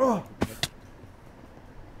does Oh! feel like it.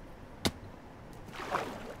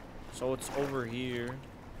 So it's over here.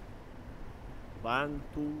 1,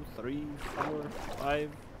 2, 3, 4, 5.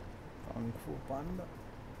 Kung Fu Panda.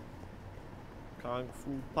 Kung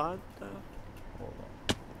Fu Panda. Hold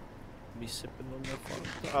on. Be sipping on that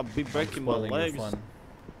Fanta. I'll be I'm breaking my spoiling your legs. fun.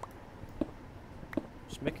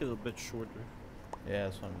 Just make it a bit shorter. Yeah,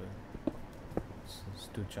 that's what I'm doing. It's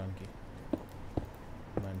too chunky.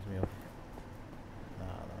 Reminds me of.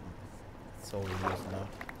 Nah, it's overused now.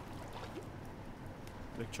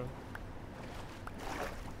 Big chunk.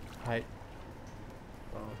 Height.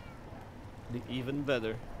 Oh. Even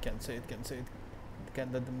better. Can't say it. Can't say it.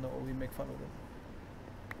 Can't let them know we make fun of them.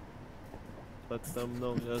 Let them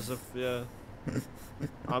know as if yeah.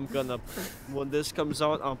 I'm gonna when this comes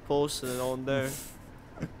out, I'm posting it on there.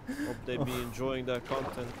 Hope they be enjoying that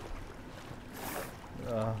content.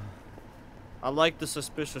 I like the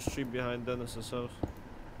suspicious tree behind Dennis's house.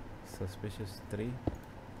 Suspicious tree.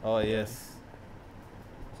 Oh yes.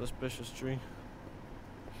 Suspicious tree.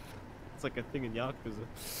 It's like a thing in Yakuza.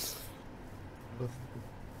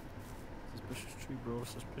 Suspicious tree, bro.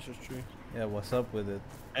 Suspicious tree. Yeah. What's up with it?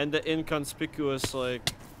 And the inconspicuous, like,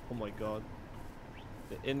 oh my god.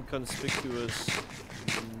 The inconspicuous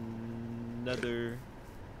nether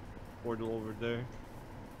portal over there.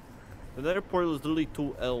 The nether portal is literally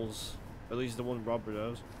 2 L's. At least the one Robert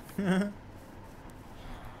has.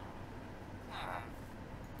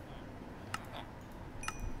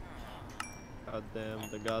 Goddamn,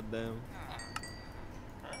 the goddamn.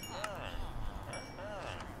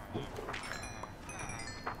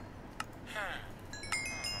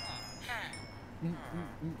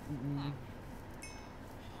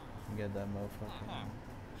 Get that motherfucker.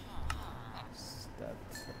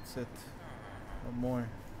 That's it. No more.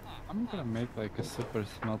 I'm gonna make like a super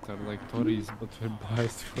smelter like Tori's but with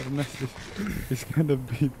blast furnaces. It's gonna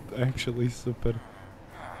be actually super.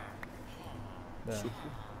 Yeah.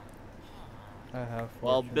 I have.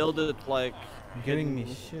 Well, fortune. build it like You're giving me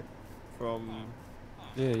hidden shit. from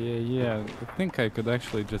Yeah. I think I could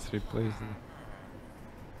actually just replace it.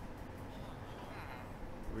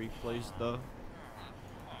 replace the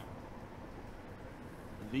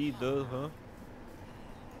huh?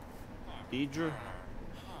 Deidre?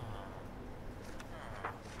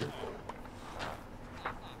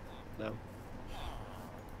 No.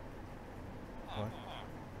 What?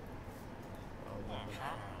 Oh, no.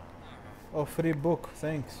 Oh, free book.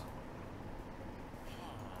 Thanks.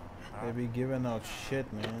 They be giving out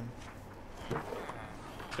shit, man.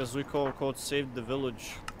 Because we call code Save the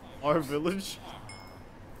Village. Our village?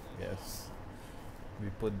 Yes. We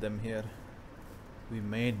put them here. We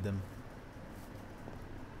made them.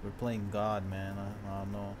 We're playing God, man. I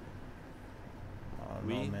don't know. I don't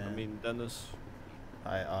know, man. I mean Dennis.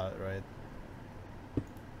 Right.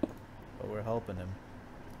 But we're helping him.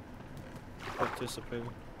 Participating.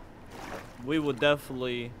 We would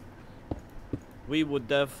definitely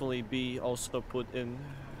be also put in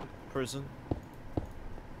prison,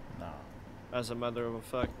 Nah. as a matter of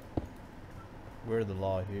fact. We're the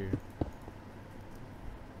law here.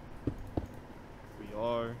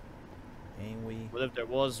 What if there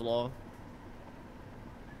was law?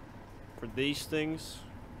 For these things,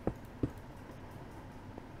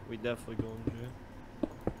 we definitely go in jail.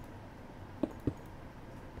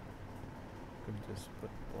 Could just put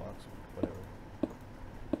blocks, whatever.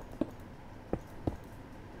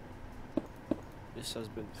 This has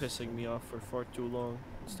been pissing me off for far too long.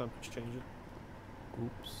 It's time to change it.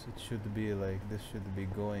 Oops, it should be like this. Should be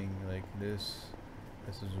going like this.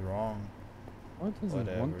 This is wrong. Why doesn't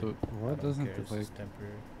Whatever. want to? Why I don't doesn't care, it it's like? just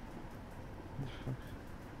temporary?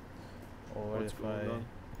 Or what What's if going on?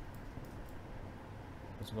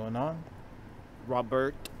 What's going on?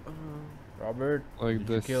 Robert. Robert? Like Did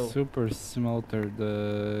the you kill? super smelter,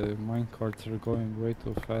 the minecarts are going way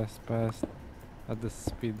too fast past at the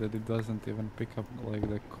speed that it doesn't even pick up like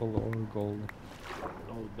the color or gold.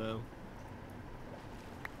 Oh damn.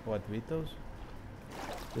 What, Vitos?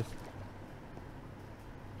 Just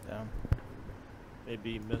Damn.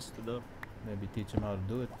 Maybe he messed it up. Maybe teach him how to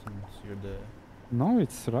do it since you're the... no,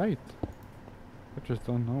 it's right. I just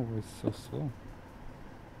don't know why it's so slow.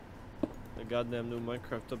 The goddamn new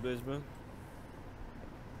Minecraft updates, man.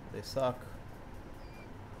 They suck.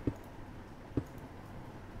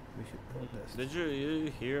 We should protest. Did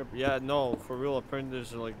you hear? Yeah, no, for real. Apparently,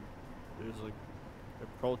 there's like they're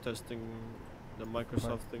protesting the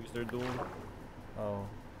Microsoft things they're doing. Oh,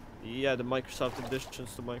 Yeah, the Microsoft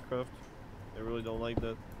additions to Minecraft. They really don't like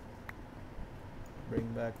that. bring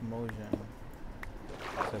back Mojang.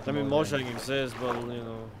 Except I mean, Mojang exists, but you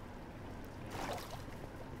know,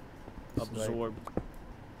 It's like- absorbed.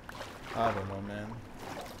 I don't know, man.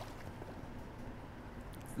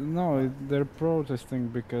 No, they're protesting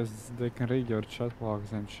because they can read your chat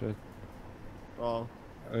logs and shit. Oh,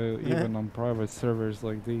 Even on private servers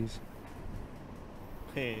like these.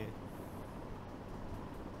 hey.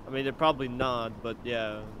 I mean, they're probably not, but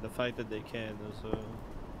yeah, the fact that they can is I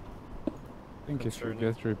think if you Concerning.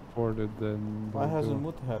 get reported, then Why they'll hasn't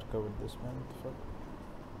do- Mutahar covered this, man? What the fuck?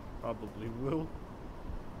 probably will.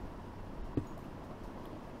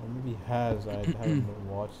 Or maybe he has, I haven't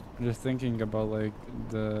watched. Just thinking about like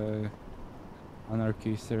the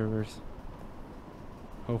anarchy servers.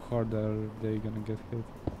 How hard are they gonna get hit?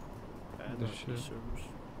 Anarchy shit. servers.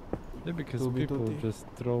 Yeah, because Tubi people tutti. just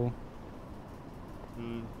troll.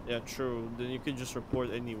 Yeah, true. Then you can just report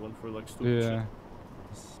anyone for like stupid Yeah.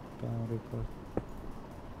 Spam report. shit.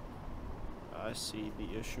 I see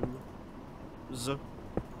the issue. Shoes.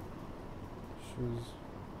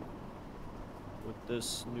 With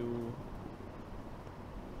this new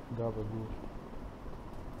Gabagoo.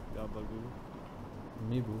 Gabagoo,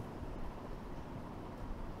 Mibu.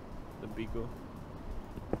 the Bigo.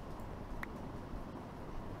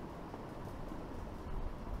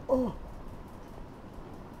 Oh!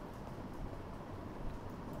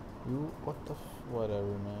 You, what the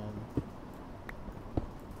whatever, man.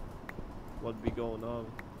 What be going on?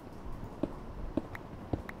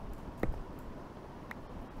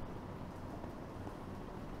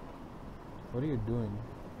 What are you doing?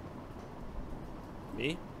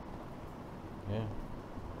 Me? Yeah.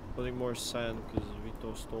 Putting more sand because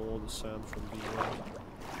Vito stole all the sand from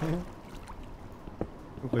B1.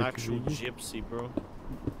 Like Actual really? gypsy, bro.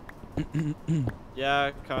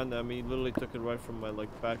 Yeah, kinda. I mean, he literally took it right from my like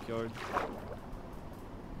backyard.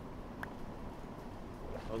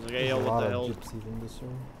 I was like, hey, yo, There's a what lot the of hell? gypsies in this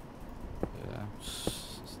room. Yeah.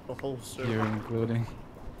 It's the whole You server. including.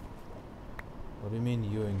 What do you mean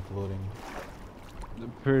you including? The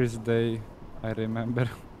first day, I remember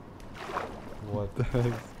What? the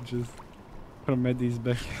heck, just from Eddie's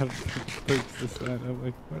backyard takes the sign. I'm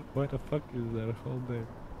like, what the fuck is there a hole there?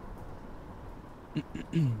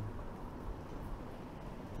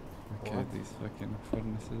 Okay, What? these fucking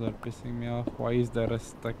furnaces are pissing me off. Why is there a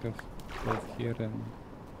stack of wood here and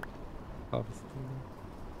half still?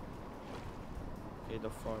 Okay, the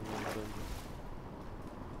farm is done.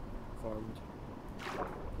 Farmed.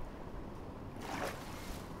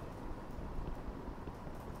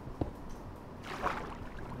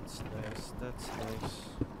 That's nice, that's nice.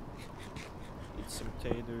 Eat some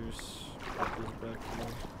taters. Put this back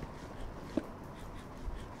here.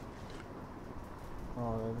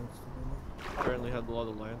 Oh, that needs to be Apparently had a lot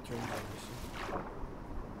of lanterns, obviously.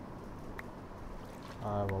 I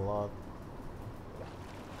have a lot.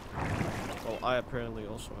 Oh, I apparently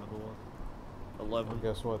also had a lot. 11.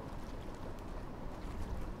 Well, guess what?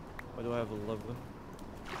 Why do I have 11?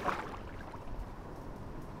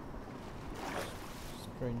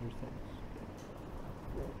 Stranger Things.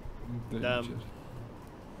 Damn. Danger.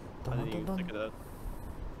 I didn't even think of that.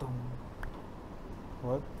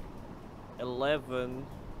 What? 11.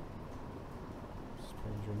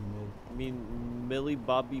 Stranger Mid. I mean, Millie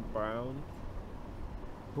Bobby Brown.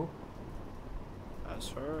 That's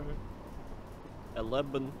her.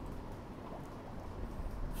 11.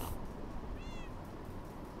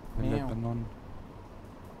 Meow. Lebanon.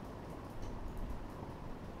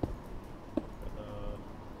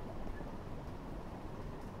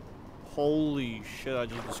 Holy shit, I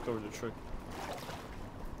just discovered a trick.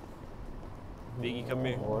 Biggie, come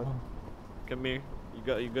here. What? Come here.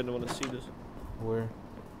 You're gonna wanna see this. Where?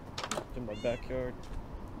 In my backyard.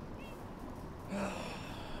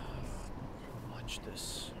 Watch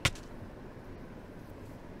this.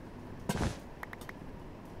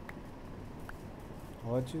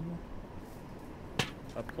 What you do?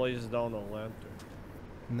 I placed down a lantern.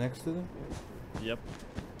 Next to them? Yep.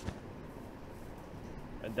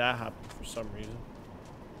 And that happened for some reason.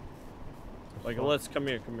 Like, Fuck. let's come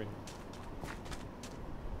here.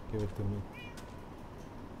 Give it to me.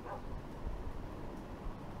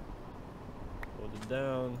 Hold it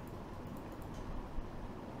down.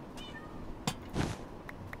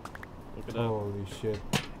 Look at that. Holy shit.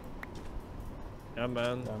 Yeah,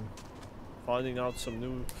 man. Damn. Finding out some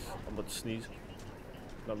new. I'm about to sneeze.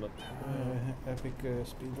 No, I'm not. Epic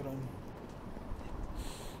speed run.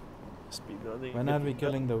 Speed running. When are we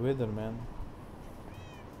killing the wither, man?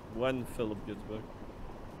 When Philip gets back.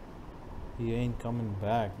 He ain't coming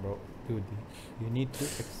back, bro. Dude, you need to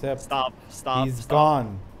accept. Stop. He's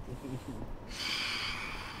gone.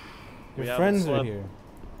 We Your haven't friends are slept. here.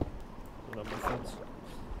 Not my friends.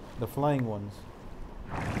 The flying ones.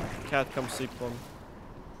 Cat, come sleep for me.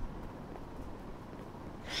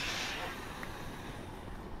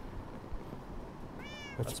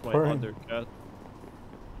 It's That's my purring. other cat.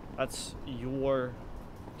 That's your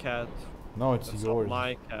cat. No, it's That's yours. not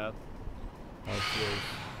my cat. Oh, it's yours.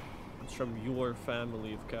 It's from your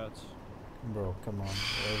family of cats. Bro, come on. What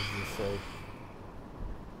does this say?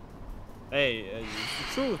 Hey, it's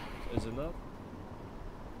the truth, is it not?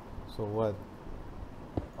 So what?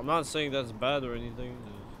 I'm not saying that's bad or anything.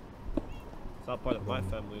 It's not part of my Then-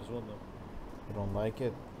 family as well, no. You don't like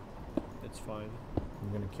it? It's fine.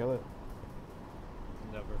 I'm gonna kill it.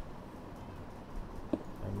 Never.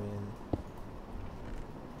 I mean,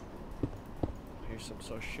 I hear some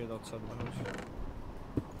sort of shit outside my house.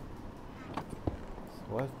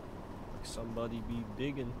 what? Like somebody be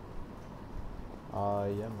digging. I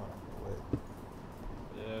am. Wait.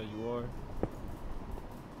 Yeah, you are.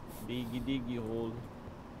 Diggy diggy hole.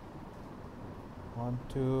 1,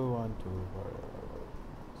 2, 1, 2.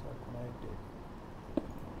 Suck my dick.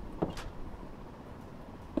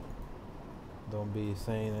 Don't be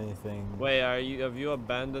saying anything. Wait, have you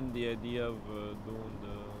abandoned the idea of doing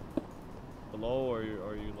the below, or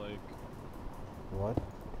are you like What?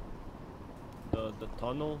 the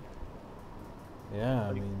tunnel? Yeah, I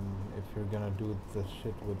Like- mean, if you're gonna do the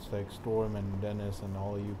shit with like Storm and Dennis and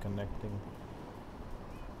all of you connecting,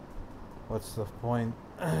 what's the point?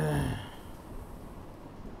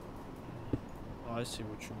 Oh, I see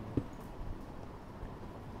what you mean.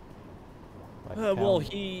 Like, Well,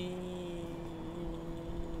 count. he.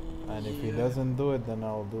 And if he doesn't do it, then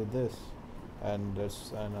I'll do this. And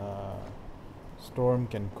Storm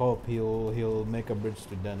can cope. He'll make a bridge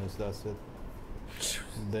to Dennis. That's it.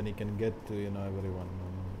 And then he can get to everyone.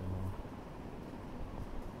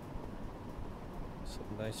 It's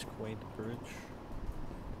a nice quaint bridge.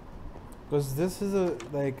 Because this is a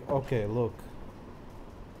okay, look.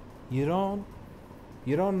 You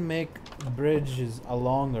don't make bridges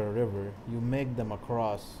along a river. You make them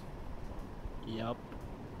across. Yep.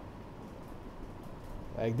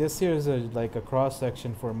 Like this here is a cross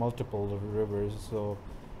section for multiple rivers, so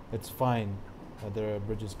it's fine. Other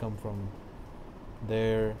bridges come from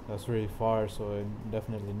there. That's really far, so I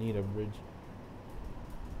definitely need a bridge.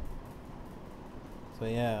 So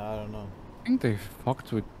yeah, I don't know. I think they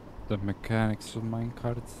fucked with the mechanics of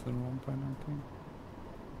minecarts at one point, I think.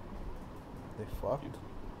 They fucked.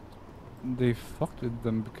 They fucked with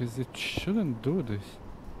them because it shouldn't do this.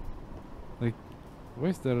 Like, why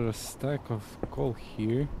is there a stack of coal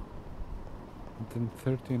here? And then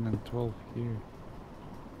 13 and 12 here.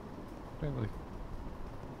 Really?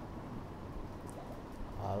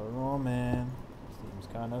 I don't know, man. Seems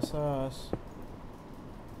kinda sus.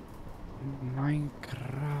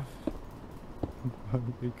 Minecraft.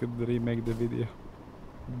 We could remake the video.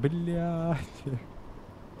 Блядь.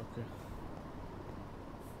 Okay.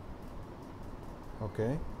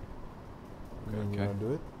 Okay. You mean you Okay. wanna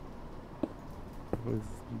do it? Who's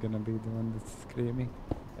gonna be the one that's screaming?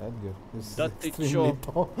 Edgar. This is That it extremely show.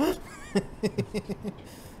 tall. I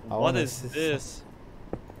What wanna is see this?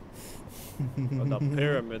 Oh, the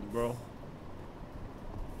pyramid, bro.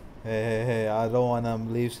 Hey, I don't wanna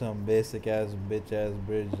leave some basic ass bitch ass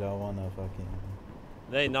bridge. I wanna fucking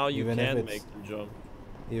Hey, now you Even if can it's- make the jump.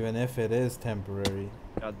 Even if it is temporary.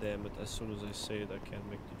 God damn it! As soon as I say it, I can't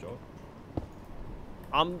make the jump.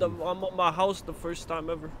 I'm on my house the first time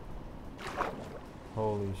ever.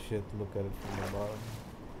 Holy shit, look at it from the bottom.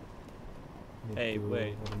 Need Hey, to,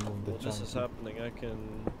 wait. remove the While this is chunky happening, I can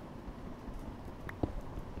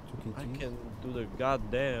cheese. do the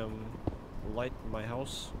goddamn light my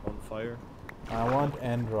house on fire. I want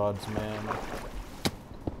end rods, man.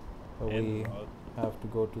 But we And have to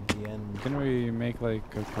go to the end. Can we make like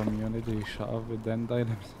a community shop with end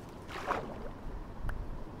items?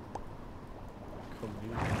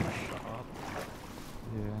 community shop.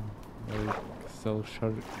 Yeah, like sell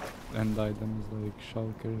end items like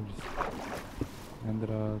shulkers, end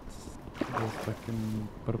rods, those fucking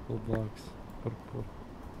purple blocks. Purple.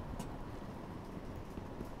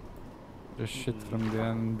 Just shit from the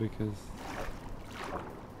end because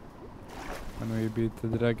when we beat the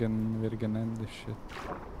dragon, we're gonna end this shit.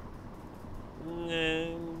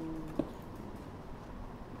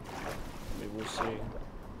 Maybe we'll see.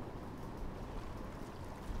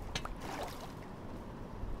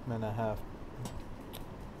 Man, I have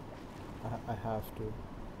to.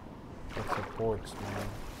 That supports, man.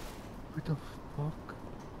 What the fuck?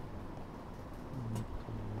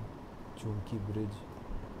 Chunky bridge.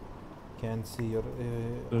 Can't see your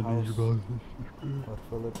house or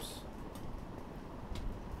Phillips.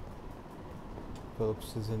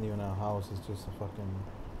 Phillips isn't even a house, it's just a fucking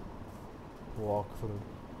walkthrough.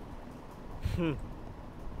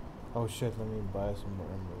 Oh shit, let me buy some more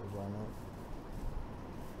embers, why not?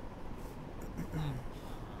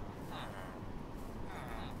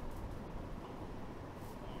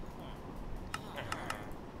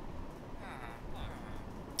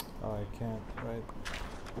 Oh, I can't, right?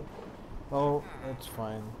 Oh, that's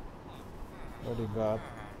fine. Already got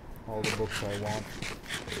all the books I want.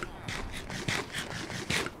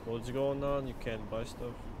 What's going on? You can't buy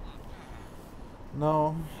stuff.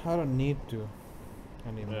 No, I don't need to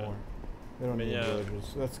anymore. They don't I mean, need yeah.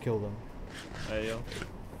 villagers. Let's kill them. Hey yo.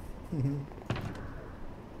 I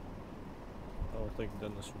don't think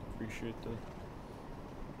Dennis would appreciate that.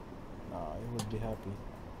 Nah, he would be happy.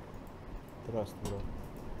 Trust, bro.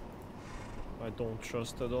 I don't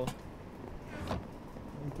trust at all.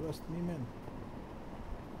 Don't trust me, man.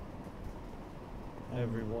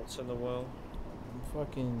 Every once in a while. I'm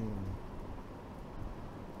fucking.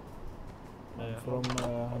 I'm Yeah. from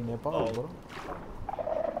Nepal, Oh. bro.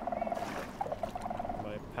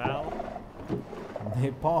 My pal.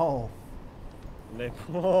 Nepal.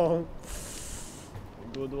 Nepal.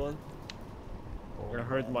 Good one. Oh, I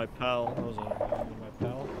heard man. my pal. I was like, my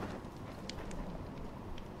pal.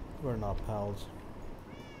 We're not pals.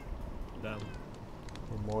 Damn.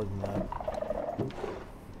 We're more than that.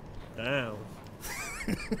 Damn.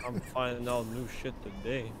 I'm finding out new shit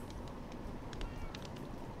today.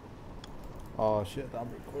 Oh shit, I'm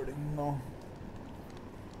recording now.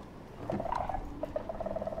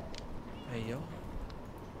 Hey yo.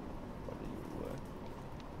 What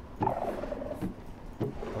are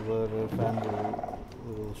you? Our family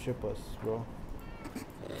will ship us, bro.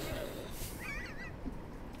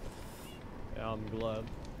 Yeah, I'm glad.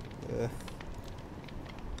 Yeah.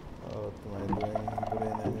 Oh, what am I doing?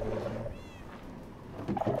 Brain aneurysm.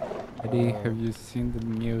 Eddie, have you seen the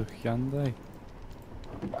new Hyundai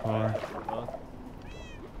car? Huh?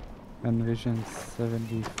 Envision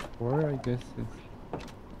 74, I guess it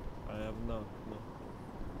I have not. No.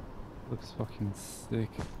 looks fucking sick.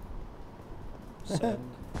 Send.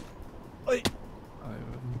 Oi!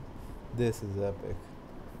 This is epic.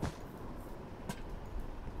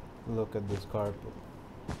 Look at this carpet.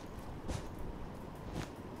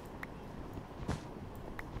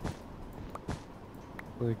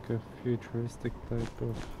 Like a futuristic type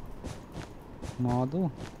of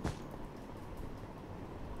model.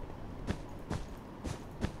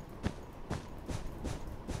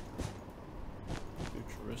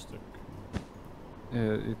 Futuristic.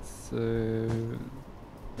 Yeah, it's if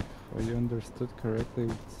I understood correctly,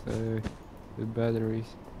 it's with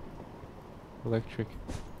batteries, electric.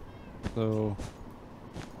 So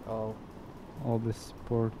Oh, all the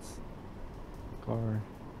sports car.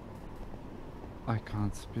 I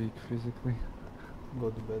can't speak physically. go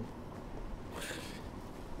to bed.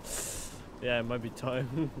 Yeah, it might be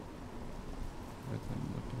time. But I'm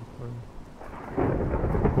looking for.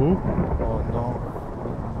 Who? Oh no,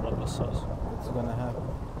 What was sus? what's gonna happen?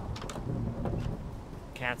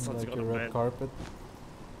 Cats You on like gonna your red man. carpet?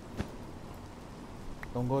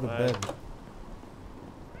 Don't go to Why? bed.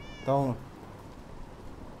 Don't.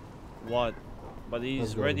 What? But he's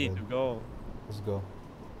Let's go to ready bed. to go. Let's go.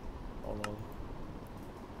 Hold on.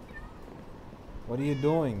 What are you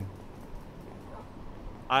doing?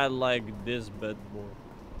 I like this bed more.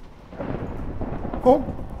 Oh!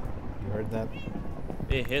 You heard that?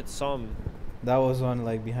 It hit some. That was one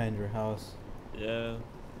like behind your house. Yeah.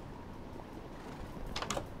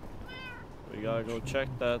 We gotta go check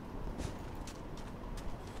that.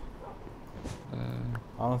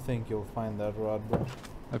 I don't think you'll find that rod, bro.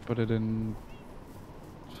 I put it in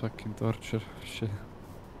fucking torture. Shit.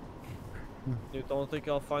 You don't think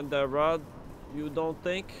I'll find that rod? You don't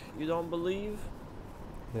think? You don't believe?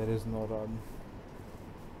 There is no rod.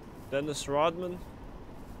 Dennis Rodman?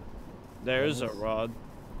 There is a Dennis? rod.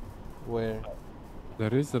 Where?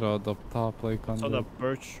 There is a rod up top, like on It's on the. a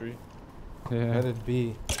birch tree. Yeah. Let it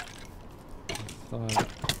be. Side.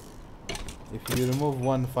 If you remove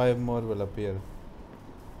one, 5 more will appear.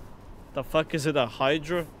 The fuck is it, a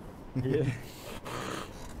hydra? Yeah.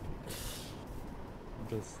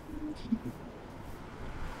 Just.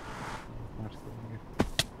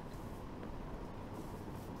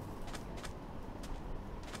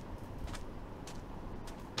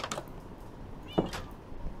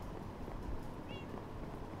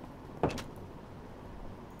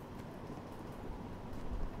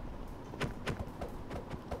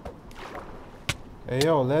 Hey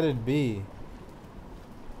yo, let it be.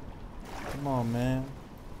 Come on, man.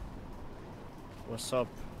 What's up?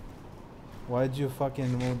 Why'd you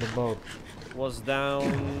fucking move the boat? Was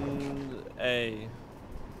down A.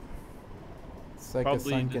 It's like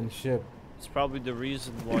Probably a sunken ship. It's probably the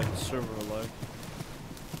reason why the server alive.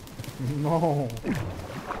 No.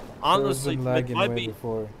 Honestly, been it lagging might way be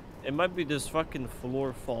before. it might be this fucking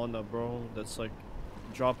floor fauna, bro, that's like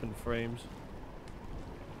dropping frames.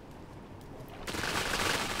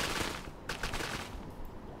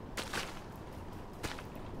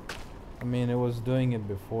 I mean, it was doing it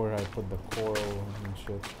before I put the coral and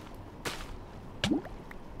shit.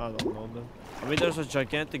 I don't know then. I mean, there's a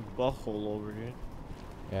gigantic butthole over here.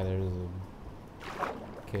 Yeah, there's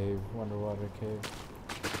a cave, underwater cave.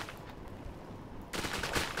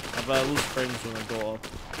 I bet I lose frames when I go up.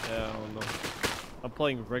 Yeah, I don't know. I'm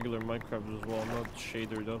playing regular Minecraft as well. I'm not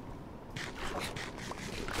shadered up.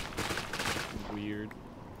 Weird.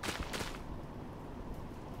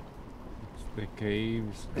 It's the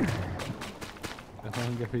caves. The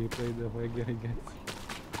longer you play, the bigger it gets.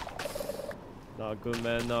 Not good,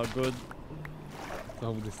 man. Not good.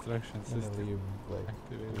 Top distraction I'm gonna system leave like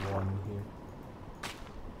activated. one here.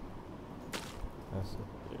 That's it.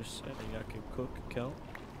 You're saying I can cook, Kel?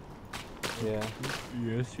 Yeah.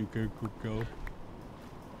 Yes, you can cook out.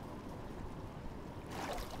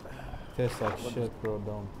 Tastes like What shit, bro.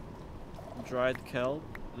 Don't. Dried kelp?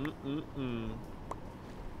 Mm-mm-mm.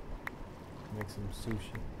 Make some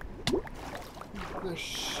sushi. The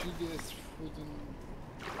shittiest food in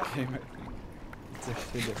game, I think. It's a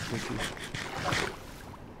shitty cookie.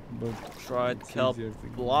 But Dried it's kelp easier to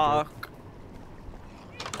get block.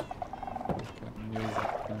 You can use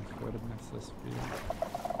it in furnace as fuel.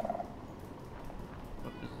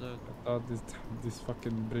 What is that? I thought this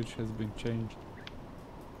fucking bridge has been changed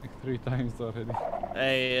like 3 times already.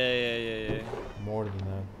 Hey. More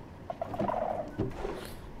than that.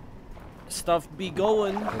 Stuff be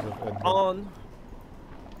going Because of Edward. on.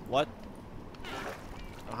 What?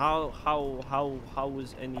 How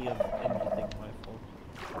is any of anything my fault?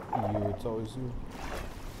 You, it's always you.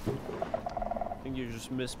 I think you're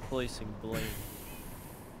just misplacing blame.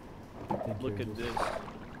 I think Look you're at just- this,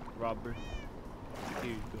 Robert.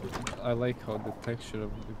 Here you go. I like how the texture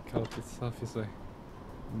of the kelp itself is like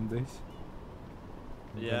this.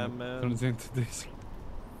 and Yeah, then it man. turns into this.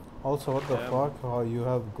 Also, what the Yeah. fuck? How you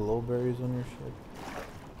have glowberries on your shit?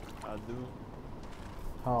 I do.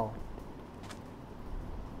 How?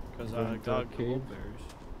 Because You I went to a got cave? blueberries.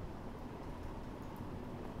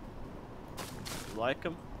 You like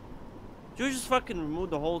them? Did you just fucking remove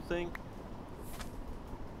the whole thing?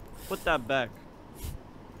 Put that back.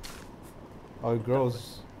 Oh, it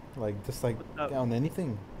grows like just like What the- on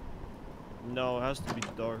anything. No, it has to be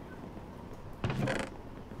dark.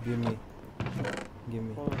 Give me. Give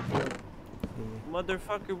me. Oh, Give me.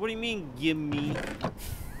 motherfucker, what do you mean, give me?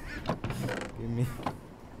 Give me.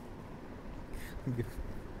 Give-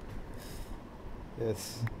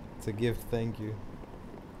 yes, it's a gift. Thank you.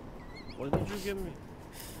 What did you give me?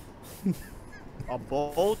 A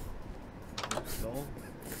boat? No,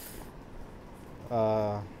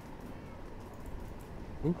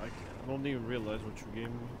 I don't even realize what you gave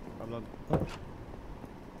me. I'm not.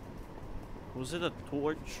 Was it a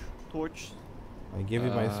torch? Torch? I give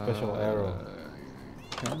you my special arrow.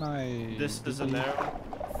 Can I? This is an arrow?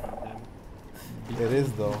 Damn. It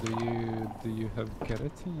is though. Do you have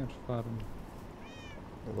carrots in your farm?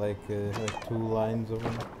 like 2 lines of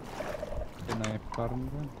them. Can I farm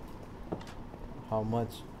them? How much?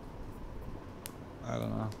 I don't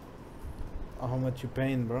know. How much you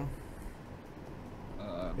paying, bro?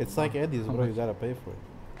 It's don't like know. Eddie's, How bro. You much? gotta pay for it.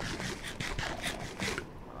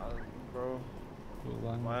 Bro, 2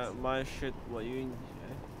 lines. my shit. What you?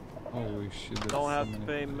 Holy shit! That's Don't so have to many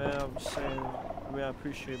pay, people. man. I'm just saying. I mean, I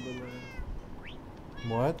appreciate it, man.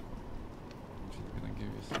 What? She's gonna give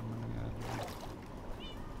you some money. I don't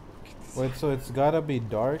know. Wait, so it's gotta be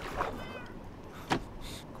dark?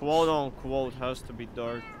 Quote unquote has to be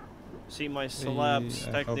dark. See, my slabs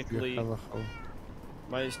Hey, I hope you technically, have a hole.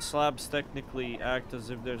 my slabs technically act as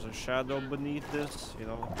if there's a shadow beneath this, you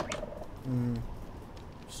know. Mm.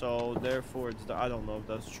 So therefore, I don't know if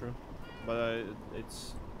that's true, but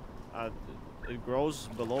it grows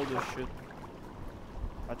below this shit.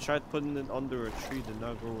 I tried putting it under a tree, did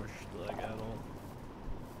not grow like at all.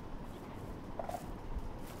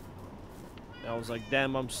 And I was like,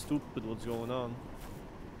 damn, I'm stupid. What's going on?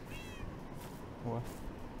 What?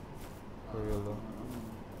 For real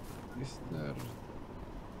though. Is there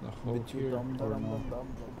the hole Bitch, you here dumb, or dumb, no? dumb, dumb,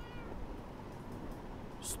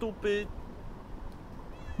 Stupid. dumb.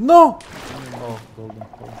 No! Oh, golden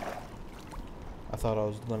hole. I thought I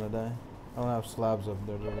was gonna die. I don't have slabs up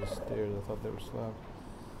there. There were stairs. I thought they were slabs.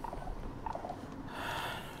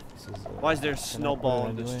 This is, Why is there can I put it snowball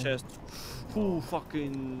in this anyway? chest? Ooh,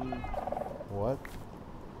 fucking. What?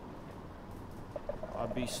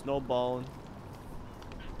 I'd be snowballing.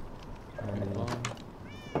 And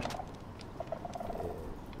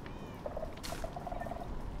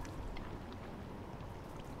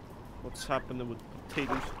What's happening with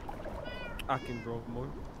potatoes? I can grow more.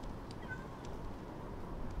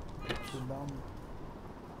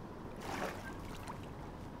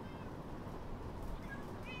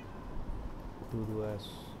 Voodoo ass.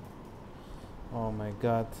 Oh my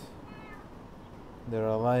god. They're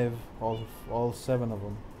alive. All 7 of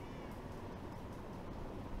them.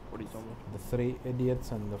 What are you talking about? The 3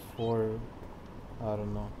 idiots and the 4. I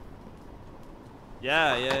don't know.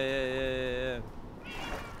 Yeah.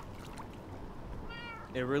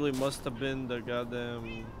 It really must have been the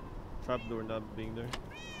goddamn trapdoor not being there.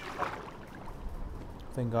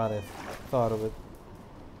 Thank God I thought of it.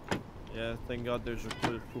 Yeah, thank God there's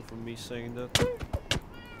recorded proof of me saying that.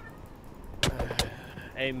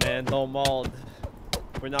 Hey man, don't mauled.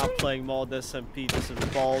 We're not playing mauled SMP, this is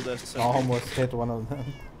bald I SMP. almost hit one of them.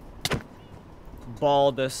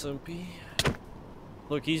 Bald SMP.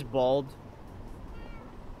 Look, he's bald.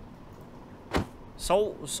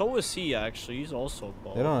 So is he actually. He's also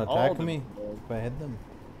bald. They don't All attack of them me are bald. if I hit them.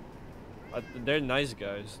 They're nice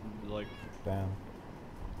guys. Like, Damn.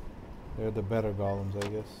 They're the better golems, I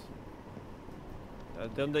guess.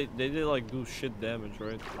 then they did like do shit damage,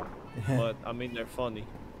 right? But I mean, they're funny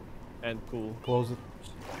and cool. Close it.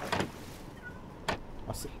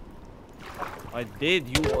 I see. I did.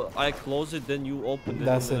 I closed it, then you opened it.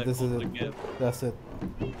 That's and it. then I This is closed it. again. That's it.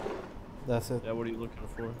 That's it. Yeah, what are you looking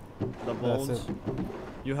for? The That's bones. it.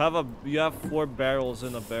 You have 4 barrels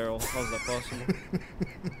in a barrel. How's that possible?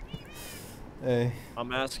 Hey,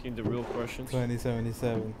 I'm asking the real questions.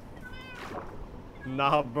 2077.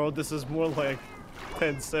 Nah, bro, this is more like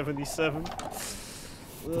 1077.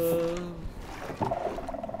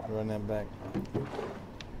 Run that back.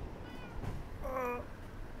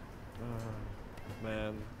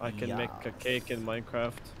 Man, I can make a cake in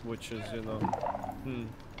Minecraft, which is, you know,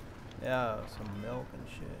 Yeah, some milk and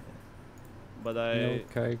shit. but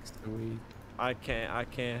Milk cakes to eat. I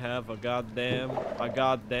can't have a goddamn.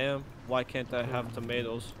 Why can't I have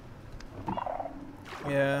tomatoes?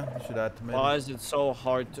 Yeah, you should add tomatoes. Why is it so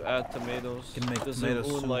hard to add tomatoes? Can make Does tomato it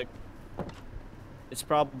ruin, soup. like? It's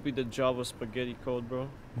probably the Java spaghetti code, bro.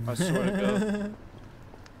 I swear to God.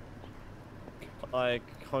 Like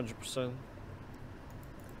 100%.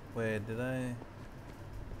 Wait, did I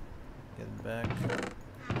get it back?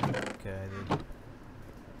 Okay, I did.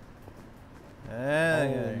 How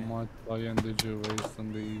Hey, much iron did you waste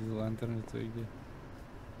on these lanterns, Iggy?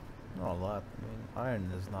 not a lot. I mean,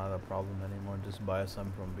 iron is not a problem anymore. Just buy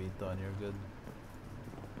some from Vita and you're good.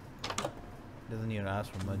 Doesn't even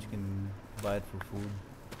ask for much. You can buy it for food.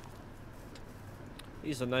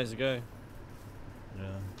 He's a nice guy.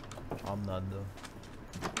 Yeah, I'm not though.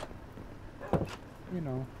 You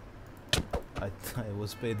know. I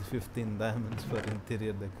was paid 15 diamonds for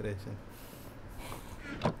interior decoration.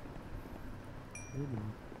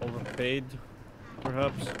 Overpaid,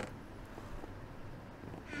 perhaps.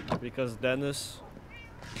 Because Dennis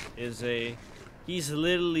is he's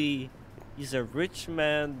a rich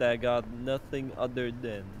man that got nothing other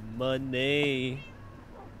than money.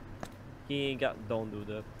 He ain't got. Don't do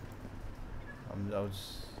that. I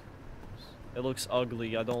was. It looks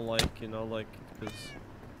ugly. I don't like, you know, like, because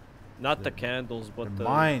not the They're- candles, but they're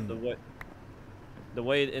mine. the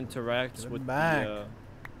way it interacts Give it with back. the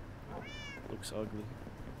looks ugly.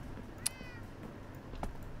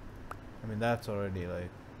 I mean, that's already like.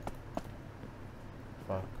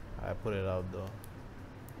 Fuck. I put it out though.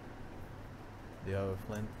 Do you have a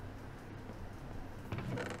flint?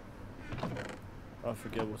 I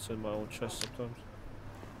forget what's in my own chest sometimes.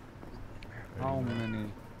 There How you go.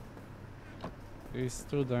 many? Is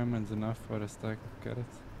 2 diamonds enough for a stack of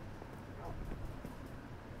carrots?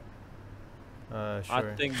 Sure.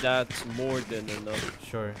 I think that's more than enough.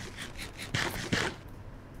 Sure.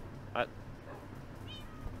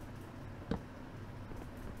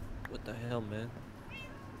 What the hell, man?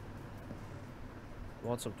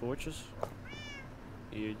 Want some torches?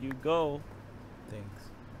 Here you go. Thanks.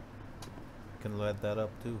 Can light that up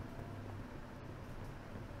too.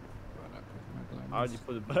 Where I put my I already diamonds?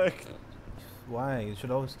 put it back. Why? You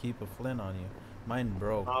should always keep a flint on you. Mine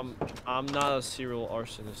broke. I'm not a serial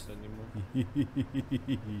arsonist anymore.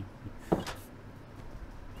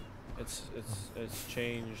 It's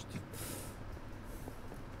changed.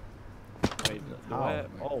 Wait, do How? I have,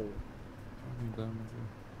 oh. How many diamonds?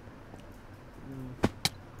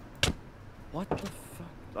 What the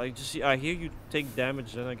fuck? I hear you take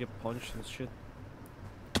damage, then I get punched and shit.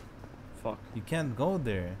 Fuck. You can't go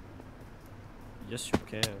there. Yes, you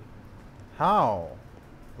can. How?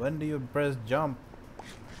 When do you press jump?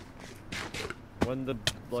 When the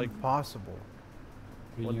It's like impossible.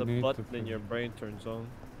 when You the need to button in put- your brain turns on.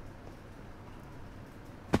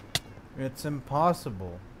 It's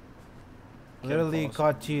impossible. Literally possible.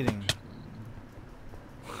 caught cheating.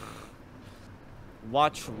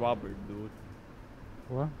 Watch Robert, dude.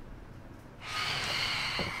 What?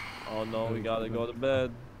 Oh no, we Oh, gotta no. go to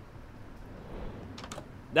bed.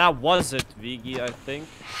 That was it, Vigi, I think.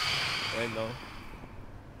 Wait, no.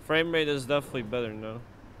 Frame rate is definitely better now.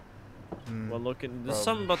 Mm. Well, looking, there's Probably.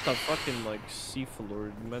 something about the fucking like sea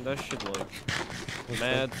floor, man. That shit like What's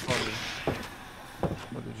mad funny. that?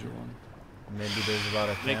 What did you want? Maybe there's a lot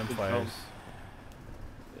of Make the campfires. jump.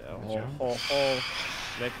 Yeah, The ho jump? ho ho.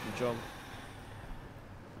 Make the jump.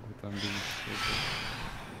 But I'm being stupid.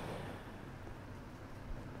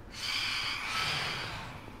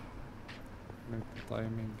 Make the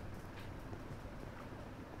timing.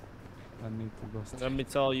 I need to go Let me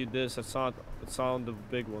tell you this, it's not the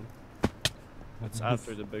big one. It's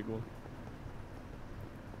after the big one.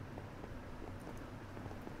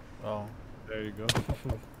 Oh. There you go.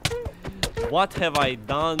 What have I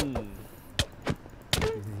done?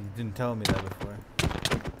 You didn't tell me that before.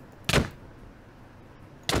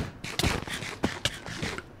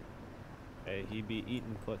 Hey, he be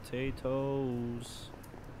eating potatoes.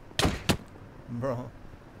 Bro.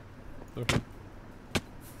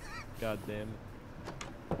 God damn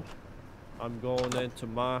it. I'm going into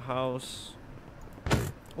my house.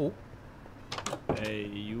 Oh. Hey,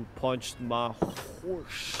 you punched my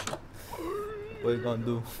horse. What you gonna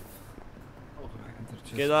do?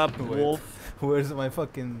 Get up, Wait. wolf. Where's my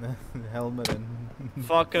fucking helmet and...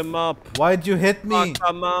 Fuck him up. Why'd you hit me? Fuck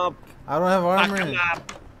him up. I don't have Fuck armor. him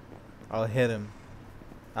up. I'll hit him.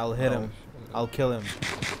 I'll hit him. Oh, I'll kill him.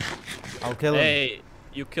 I'll kill him. Hey,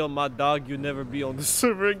 you kill my dog, you never be on the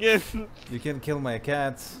server again. You can kill my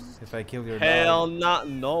cats if I kill your Hell dog. not,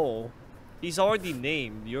 no. He's already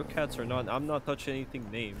named. Your cats are not. I'm not touching anything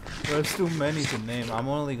named. There's too many to name. I'm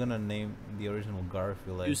only gonna name the original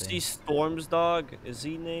Garfield, I You think. see Storm's dog? Is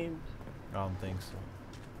he named? I don't think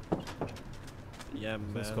so. Yeah,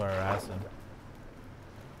 Let's man. go harass him.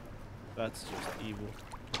 That's just evil.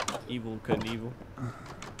 Evil Knievel.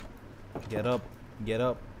 Get up. Get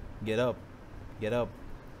up. Get up. Get up.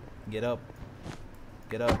 Get up.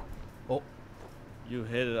 Get up. Oh, You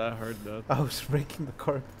hit it, I heard that. I was breaking the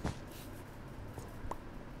carpet.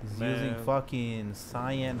 He's using Man. fucking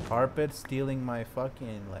cyan carpet, stealing my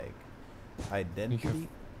fucking, like, identity.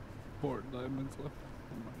 4 diamonds left.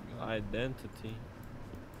 Oh my god. Identity.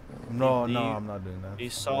 No, Indeed. no, I'm not doing that. He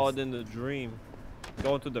saw it in the dream.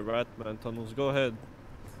 Go into the Ratman tunnels. Go ahead.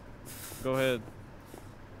 Go ahead.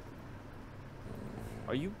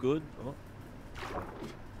 Are you good? Oh.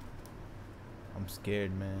 I'm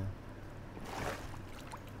scared, man.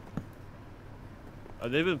 Are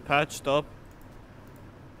they been patched up?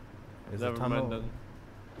 Is a Never tunnel? mind then.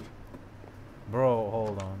 Bro,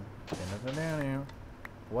 hold on.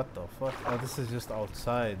 What the fuck? Oh, this is just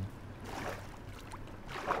outside.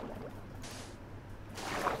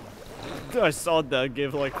 I saw that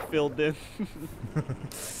give like filled in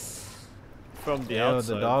from the Yo,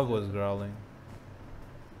 outside. the dog was growling.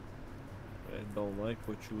 don't like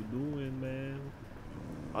what you doing, man.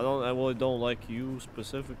 I really don't like you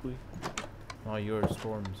specifically. Oh, your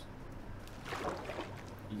storms.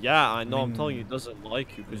 Yeah, I know. I'm mean, telling you, it doesn't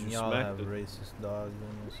like you because you y'all smacked have it. racist dogs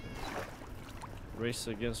in this. Race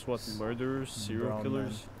against what? Murderers, serial Brown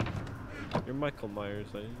killers. You're Michael Myers,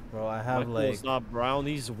 eh? Bro, I have Michael's like not brown.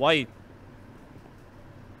 He's white.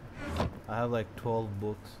 12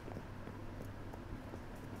 books.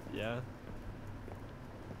 Yeah.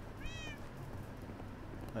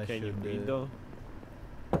 I Can you should read though?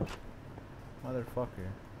 Motherfucker.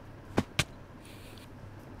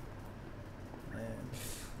 Man.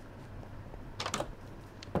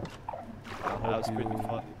 That was pretty you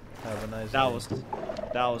fun. Have a nice That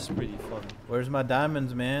day. was pretty fun. Where's my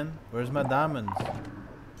diamonds, man? Where's my diamonds?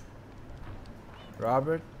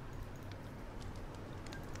 Robert?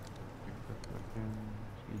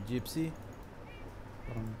 You gypsy?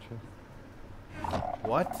 Farm chest.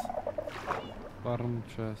 What? Farm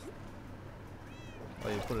chest. Oh,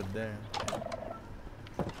 you put it there.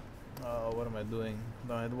 Oh, what am I doing?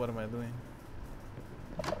 No, what am I doing?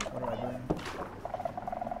 What am I doing?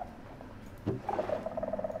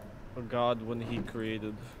 Oh God, when he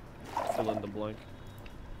created, fill in the blank.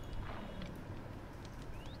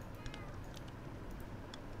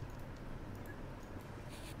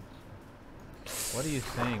 What are you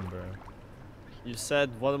saying, bro? You said,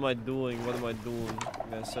 what am I doing? What am I doing?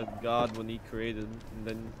 And I said, God, when he created, and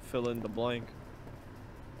then fill in the blank.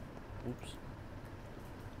 Oops.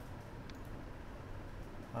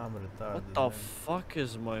 I'm retarded. What the man. fuck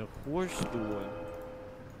is my horse doing?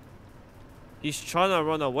 He's trying to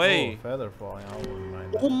run away. Oh, feather falling. I wouldn't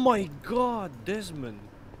mind Oh that. my God, Desmond.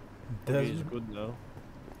 Okay, he's Desmond? good now.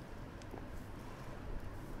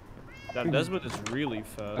 That Desmond is really I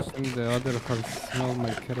fast. think the other horse smelled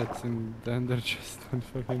my carrots in the ender chest and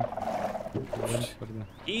fucking went for them.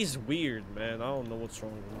 He's weird, man. I don't know what's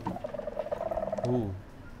wrong with him. Ooh.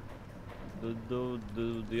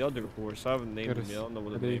 The other horse. I haven't named him yet. I don't know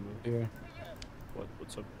what the name is. Here,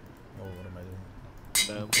 What's up? Oh, what am I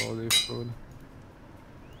doing? Damn. holy food.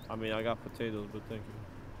 I mean, I got potatoes, but thank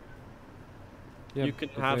you. Yeah, You can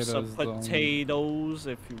have some potatoes don't- potatoes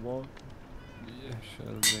if you want. Yeah,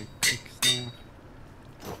 shall they cook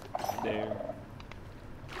now? There.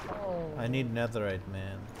 I need netherite,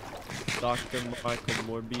 man. Dr. Michael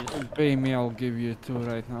Morbius. Pay me, I'll give you 2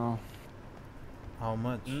 right now. How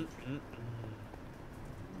much? Mm-mm.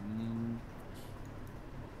 Mm.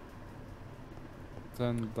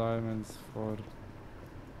 10 diamonds for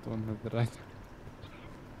 2 netherite.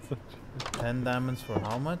 10 diamonds for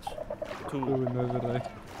how much? 2 Two. netherite.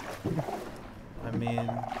 I mean,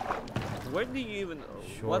 Where do you even?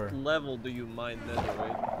 Sure. What level do you mine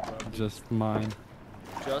netherite? Robbie? Just mine.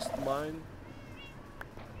 Just mine.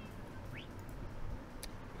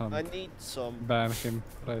 I Hunt. need some. Ban him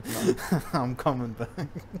right now. I'm coming back.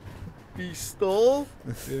 He stole?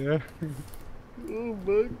 Yeah. Oh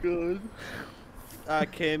my God! I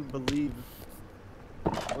can't believe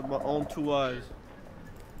it. With my own 2 eyes.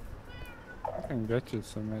 I can get you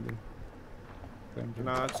some, Eddie. Thank you.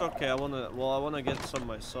 Nah, it's okay. I wanna get some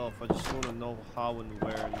myself. I just wanna know how and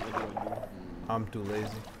where and what do I do. I'm too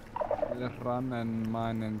lazy. Just run and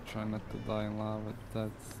mine and try not to die in lava.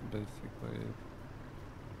 That's basically it.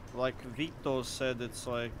 Like Vito said, it's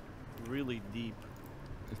like really deep.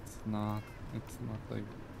 It's not. It's not like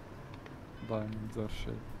diamonds or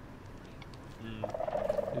shit.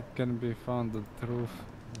 Mm. It can be found the truth.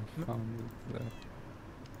 I found it there.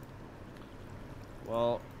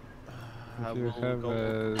 Well, I If you will have go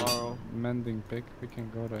a tomorrow. mending pick, we can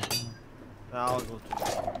go right now. I'll go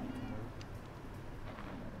tomorrow.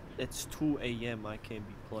 It's 2 a.m. I can't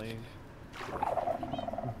be playing.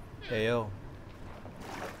 Hey, yo.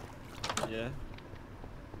 Yeah,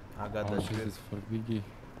 I got Oh, that this shit. is for Biggie.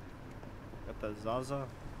 got the Zaza.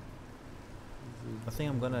 I think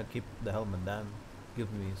I'm gonna keep the helmet down.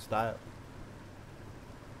 Gives me style.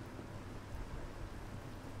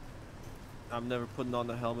 I'm never putting on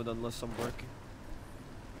the helmet unless I'm working.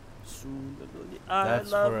 Soon, I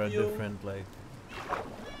That's love for a you. different, like,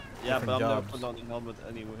 Yeah, but I'm different never jobs. putting on the helmet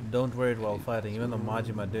anyway. Don't wear it while fighting, even though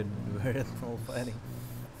Majima did wear it while fighting.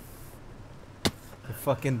 It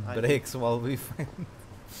fucking I- breaks while we fight.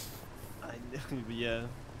 Yeah.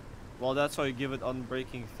 Well, that's why you give it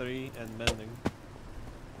Unbreaking 3 and Mending.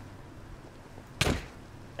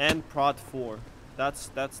 And Prod 4. That's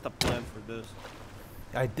the plan for this.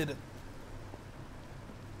 I did it.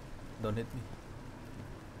 Don't hit me.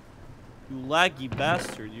 You laggy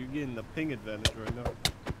bastard, you're getting the ping advantage right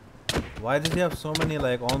now. Why does he have so many,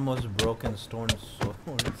 like, almost broken stone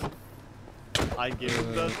swords? I gave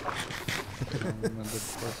him that. Another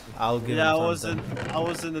fortress. I'll give Yeah, him something. I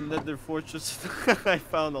was in the Nether Fortress. I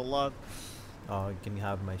found a lot. Oh, can you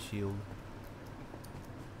have my shield?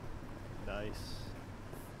 Nice.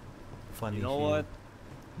 Funny You know shield. what?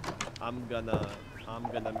 I'm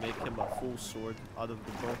gonna make him a full sword out of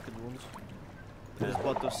the broken ones. He's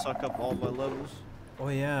about to suck up all my levels. Oh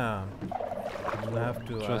yeah. You have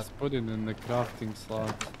to. Just put it in the crafting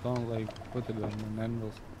slot. Don't like put it on an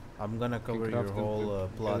anvil. I'm gonna cover your craft them whole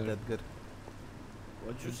plot, together. Edgar.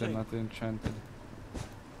 What'd you They're say? not enchanted.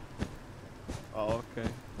 Oh, okay.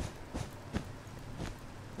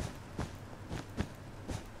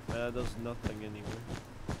 That does nothing anyway.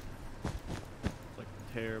 It's like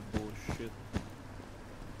terrible shit.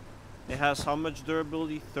 It has how much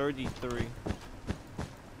durability? 33.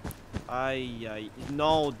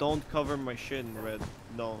 No, don't cover my shit in red.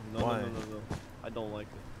 No. Why? No. I don't like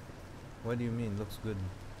it. What do you mean? Looks good.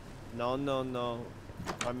 No.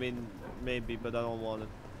 I mean, maybe, but I don't want it.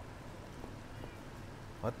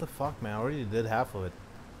 What the fuck, man? I already did half of it.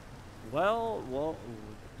 Well,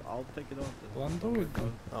 I'll take it off then. One Oh do my it.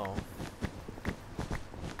 God. Oh.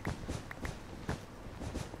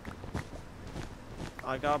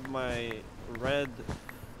 I got my red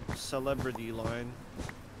celebrity line.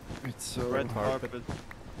 It's so Red carpet. carpet.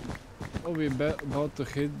 Oh, we're about to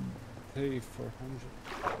hit day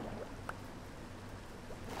 400.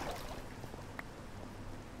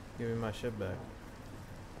 Give me my shit back.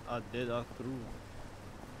 I threw.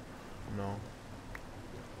 No.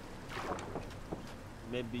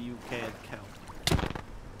 Maybe you can't count.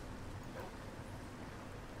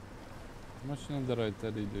 How much netherite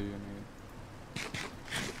teddy do you need?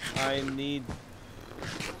 I need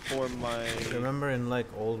for my. Remember in like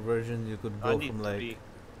old versions you could I go need from like 3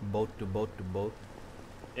 boat to boat to boat?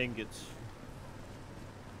 ingots.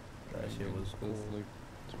 That shit was That's cool. like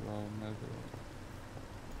 12 netherite.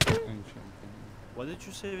 Ancient thing. What did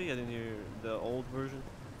you say? I didn't hear the old version.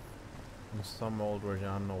 In some old version,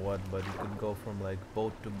 I don't know what, but you could go from like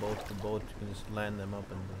boat to boat to boat. You can just land them up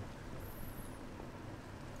and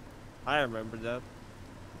I remember that.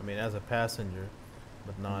 I mean, as a passenger,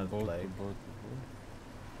 but not boat like. to boat to boat.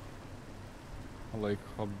 I like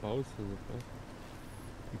hot boats as a pet.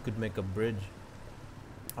 You could make a bridge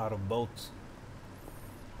out of boats.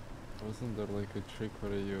 Wasn't there like a trick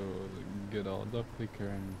where you get out the quicker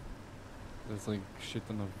and there's like shit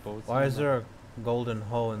ton of boats? Why in is there a golden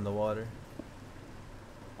hoe in the water?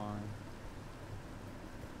 Fine.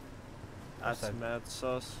 That's that- mad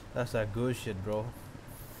sus. That's that good shit, bro.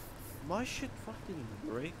 My shit fucking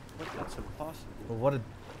break? What? That's impossible. But what?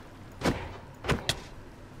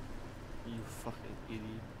 You fucking idiot.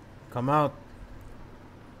 Come out.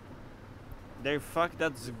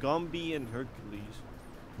 That's Gumby and Hercules.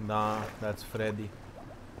 Nah, that's Freddy.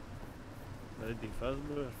 Freddy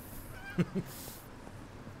Fazbear.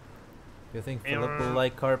 You think Philip will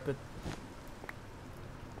like carpet?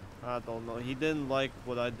 I don't know. He didn't like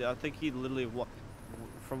what I did. I think he literally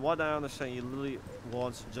from what I understand, he literally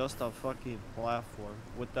wants just a fucking platform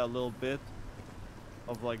with that little bit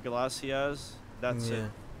of like glass he has. That's yeah.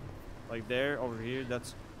 it. Like there, over here.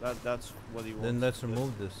 That's what he wants. Then let's Yeah.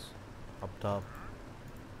 remove this up top.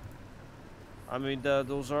 I mean,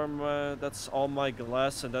 those are my. That's all my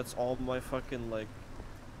glass, and that's all my fucking like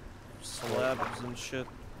slabs and shit.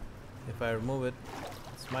 If I remove it,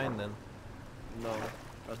 it's mine then. No,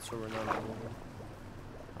 that's what we're not removing.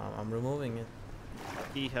 I'm removing it.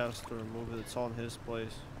 He has to remove it. It's on his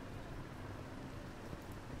place.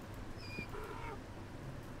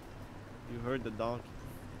 You heard the donkey.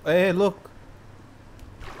 Hey, look!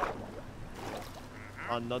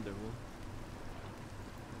 Another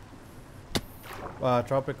one.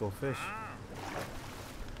 Tropical fish.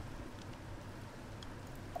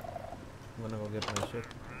 I'm gonna go get my shit.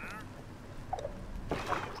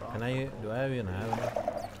 Can I? Do I even have it?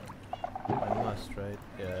 I must, right?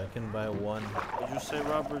 Yeah, I can buy one. Did you say,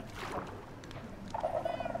 Robert?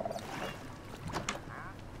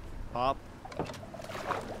 Pop.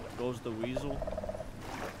 Goes the weasel.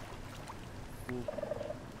 Ooh.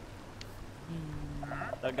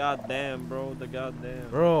 The goddamn, bro. The goddamn.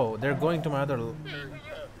 Bro, they're going to my other.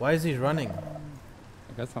 Why is he running?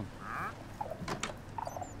 I got some.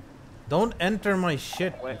 Don't enter my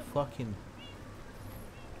shit. Wait. You fucking.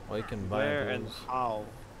 Oh, you can buy Where and those. how?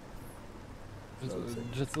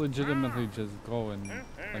 Just legitimately just go and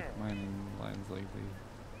like mining lines like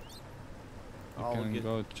these. You I'll can get-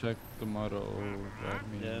 go check tomorrow where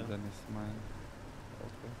me Yeah. and Dennis mine.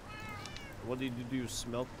 Okay. What did you do? You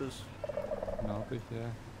smelt this? Melt it, yeah.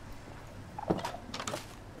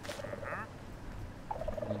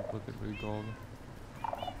 Then put it with gold.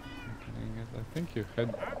 Opening it. I think you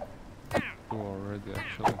had 2 already,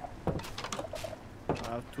 actually.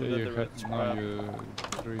 I have 2 Yeah, you netherite had, no, scrap. you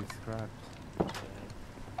 3 scraps.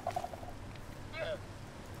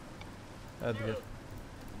 Edgar.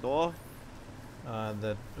 No?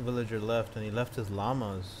 That villager left, and he left his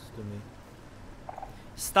llamas to me.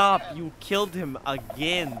 Stop! You killed him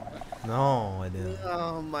again! No, I didn't.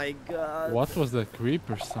 Oh my god. What was that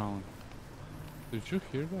creeper sound? Did you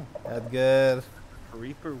hear that? Edgar.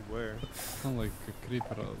 Reaper where? Sound like a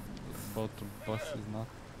creeper about to bust his nut.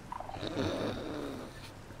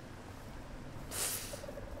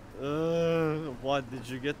 What? Did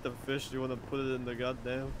you get the fish? Do you want to put it in the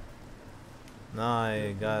goddamn? No,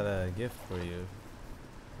 I got a gift for you.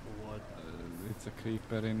 What? It's a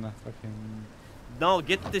creeper in a fucking... No,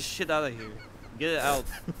 get this shit out of here. Get it out.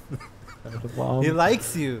 He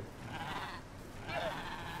likes you.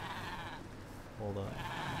 Hold on.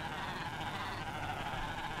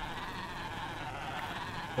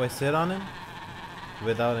 Wait, sit on him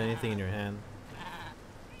without anything in your hand.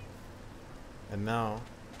 And now.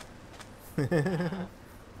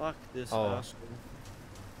 Fuck this Oh. asshole.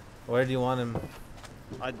 Where do you want him?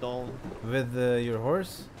 I don't. With your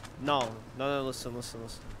horse? No, listen.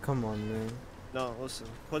 Come on, man. No, listen.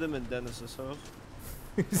 Put him in Dennis's house.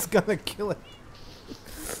 He's gonna kill it.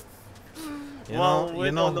 You Well, know, we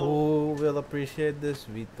you know don't know. who will appreciate this?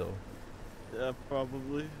 Vito. Yeah,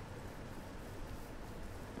 probably.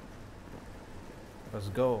 Let's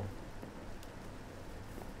go.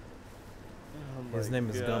 Oh His my name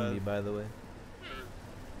is God. Gumby, by the way.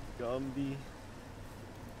 Gumby.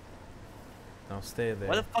 Now stay there.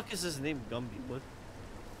 Why the fuck is his name Gumby? What?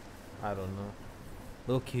 I don't know.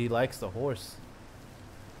 Look, he likes the horse.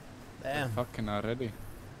 Damn, Fucking already.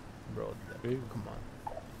 bro. Big. Come on.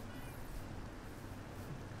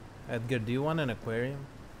 Edgar, do you want an aquarium?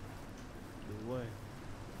 No way.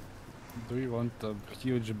 Do you want a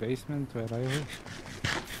huge basement where I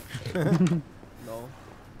live? No.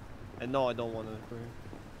 And no, I don't want an aquarium.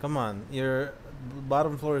 Come on, your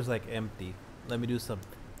bottom floor is like empty. Let me do some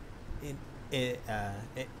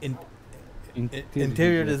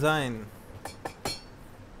interior design.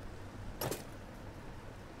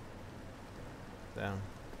 Damn.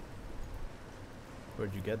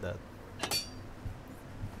 Where'd you get that?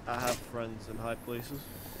 I have friends in high places.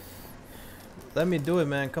 Let me do it,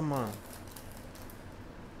 man. Come on.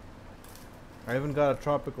 I even got a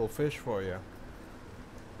tropical fish for you.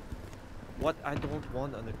 What? I don't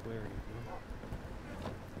want an aquarium.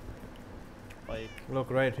 Bro. Like, Look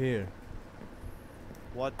right here.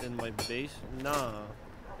 what in my base? Nah.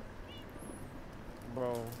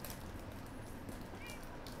 Bro.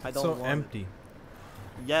 I don't So want it. empty.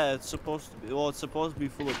 Yeah, it's supposed to be. Well, it's supposed to be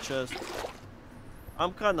full of chests.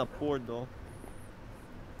 I'm kind of poor though.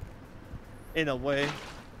 In a way,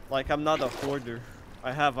 like I'm not a hoarder.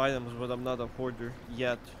 I have items, but I'm not a hoarder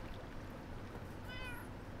yet.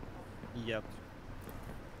 Yet.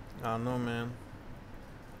 I don't know, man.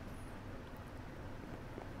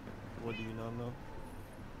 What do you not know?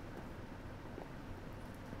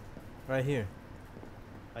 Right here.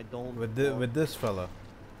 I don't. With want this fella.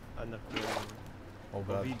 an aquarium. Oh Or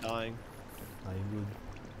god. be dying. I would.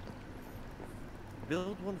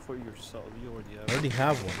 Build one for yourself. You already I have. already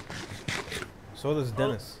have one. So does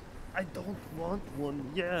Dennis. I don't want one.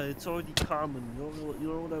 Yeah, it's already common. You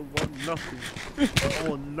know what I want? Nothing. I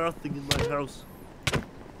want nothing in my house.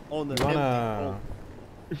 On the You want a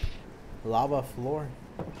lava floor?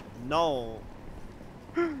 No.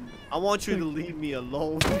 I want you to leave me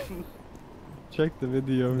alone. Check the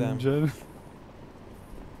video, Damn. Jen. Yeah,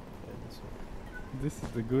 this one. This is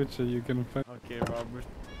the good shit you can find. Okay, Robert.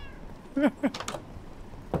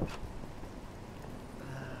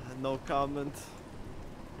 No comment.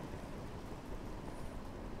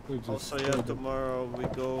 We just Also, yeah, killed it. tomorrow we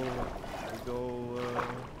go.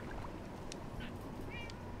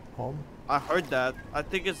 Home? I heard that. I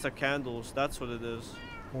think it's the candles. That's what it is.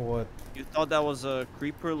 What? You thought that was a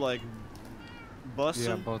creeper like busting?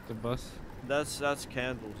 Yeah, about the bus. That's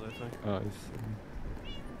candles, I think. Oh, I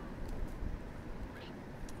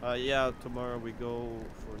see. Yeah, tomorrow we go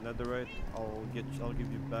for netherite. I'll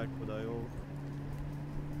give you back what I owe.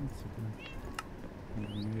 That's okay.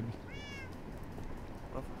 Maybe.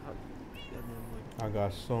 Yeah, man, I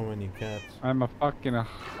got so many cats. I'm a fucking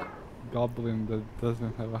goblin that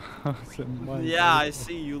doesn't have a house in like, mind. yeah, I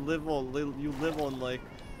see. You live on like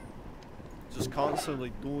just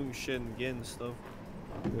constantly doing shit and getting stuff,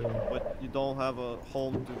 Yeah. but you don't have a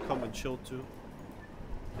home to come and chill to.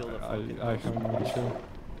 Build a fucking I house. have no chill.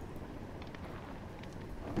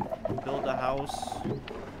 Build a house.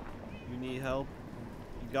 You need help.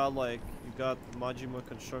 You got Majima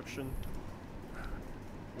Construction.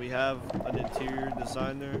 We have an interior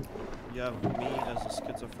designer. You have me as a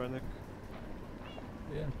schizophrenic.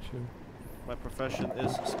 Yeah, sure. My profession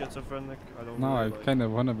is schizophrenic. I don't No, I really like. kind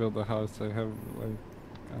of wanna build a house. I have like,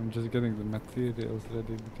 I'm just getting the materials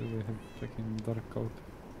ready because I have fucking dark oak.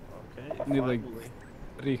 Okay, Need like finally.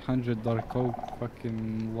 300 dark oak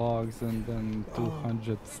fucking logs and then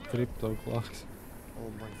 200 stripped oak logs. Oh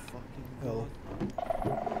my fucking Hell.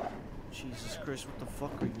 god. Jesus Christ, what the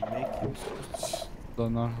fuck are you making?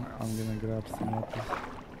 Don't know. I'm gonna grab some apples.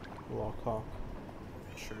 Lockhawk.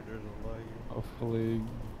 Sure, there's a lie here. Hopefully,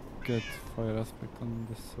 get fire aspect on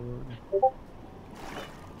the sword.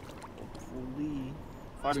 Hopefully.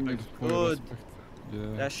 Fire Bring aspect's fire good. aspect. Yeah.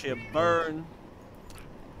 That shit burn.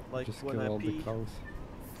 Like Just when kill I all pee. the cows.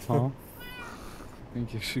 Huh? I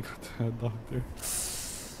think you should go to a doctor.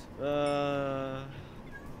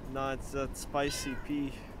 No, it's that spicy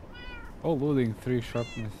pea. Oh, looting 3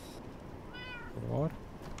 sharpness. For what?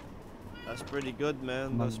 That's pretty good,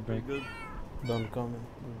 man. Not That's pretty bad. good. Don't come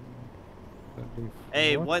in.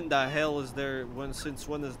 Hey, what? when the hell is there? Since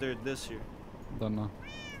when is there this here? Don't know.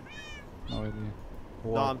 No idea.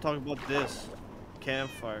 What? No, I'm talking about this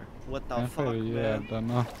campfire. What the Campfire, fuck, yeah, man? don't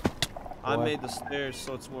know. I What? made the stairs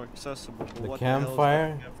so it's more accessible. But The what the hell is that campfire?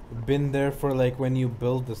 campfire? Been there for like when you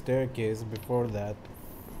build the staircase before that.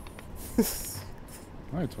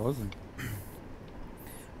 No, it wasn't.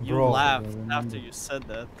 You Bro. laughed I after remember. you said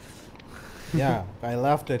that. Yeah, I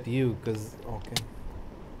laughed at you because, okay.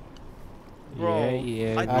 Bro, yeah,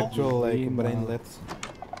 yeah. I don't- Actual like we know. brainlets.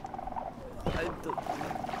 I don't...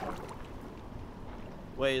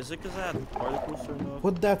 Wait, is it because I had particles or not?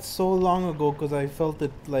 Put that so long ago because I felt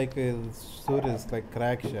it like a student's like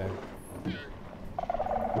crack shack.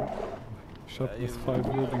 Sharpness you- 5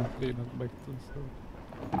 looting 3, not back to sword.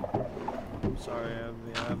 I'm sorry,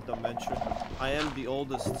 I have dementia. I am the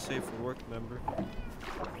oldest safe for work member.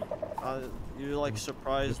 You're like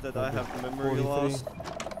surprised that I have memory 43. loss?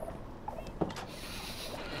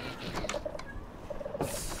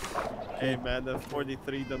 Hey man, the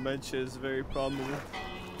 43 dementia is very prominent.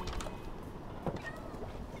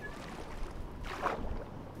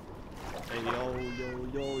 Hey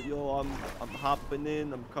yo, I'm hopping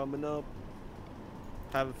in, I'm coming up.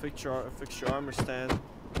 Have a fix your armor stand.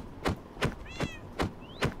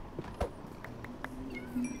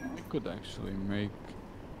 I could actually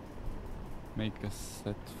make a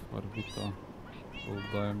set for Vito. Full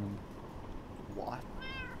diamond. What?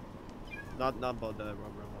 Not about that,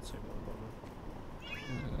 Robert. I'm not saying about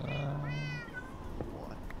that.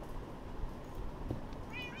 What?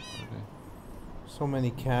 Okay. So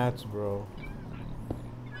many cats, bro.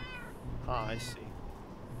 Ah, I see.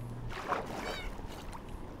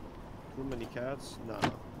 Too many cats? Nah.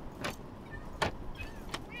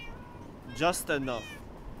 Just enough.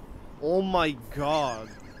 Oh my god.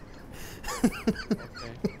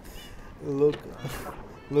 Okay. Look,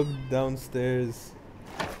 look downstairs.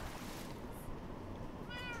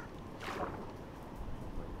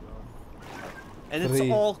 And it's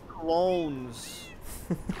 3. all clones.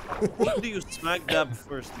 Who do you smack dab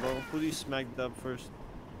first, bro? Who do you smack dab first?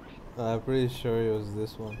 I'm pretty sure it was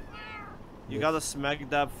this one. You Yes. gotta smack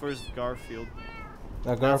dab first Garfield.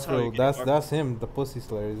 That That's how you Garfield, get that's Garfield. him. The pussy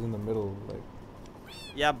slayer is in the middle. Like,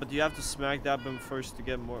 Yeah, but you have to smack dab him first to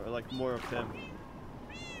get more of him.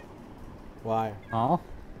 why? Huh?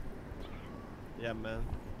 Yeah, man.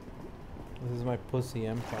 This is my pussy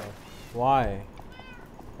empire. Why?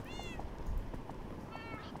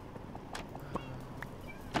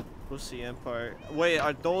 Pussy Empire. Wait,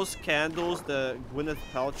 are those candles the Gwyneth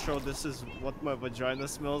Paltrow, this is what my vagina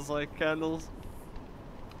smells like candles?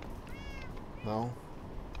 No.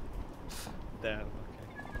 Damn, okay.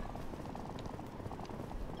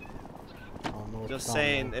 I don't know what Just you're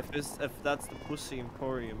saying, talking if that's the Pussy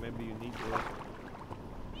Emporium, maybe you need those.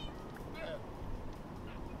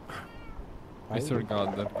 I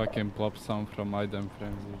forgot that fucking plop sound from item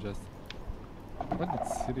frames. You just. What did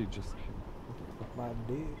Siri just hit? My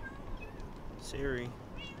dick. Siri.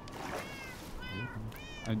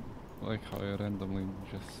 I like how I randomly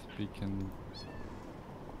just speak and.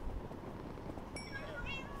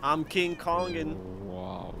 I'm King Kongin.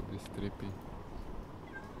 Wow, this trippy.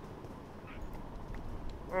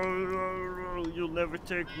 You'll never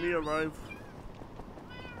take me alive.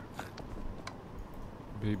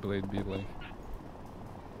 Beyblade be like.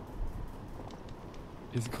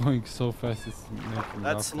 It's going so fast, it's making That's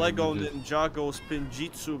laugh and Lego just- Ninjago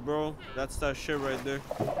Spinjitzu, bro. That's that shit right there.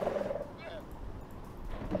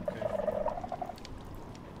 Okay.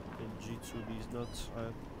 Spinjitzu, these nuts.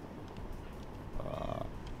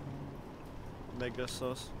 Mega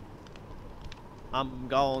sus. I'm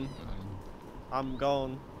gone. I'm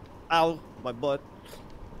gone. Ow, my butt.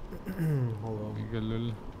 Hold on.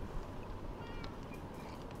 Galul.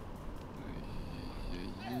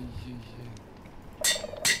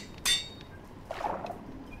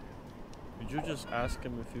 Did you just ask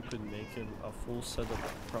him if you could make him a full set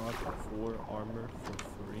of Prot 4 armor for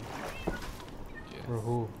free? For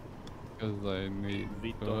who? Because I need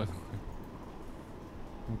Vito.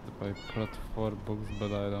 need to buy Prot 4 books,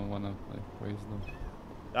 but I don't wanna like waste them.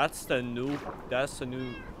 That's the new,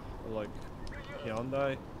 like,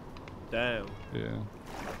 Hyundai? Damn. Yeah.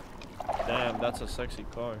 Damn, that's a sexy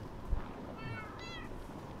car.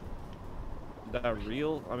 That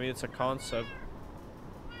real? I mean, it's a concept.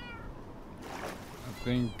 I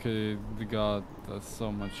think they got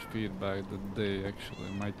so much feedback that they actually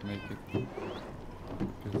might make it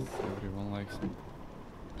because everyone likes it.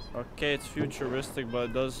 Okay, it's futuristic, but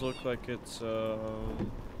it does look like it's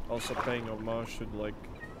also paying homage to like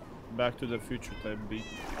Back to the Future type beat.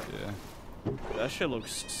 Yeah. That shit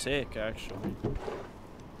looks sick, actually.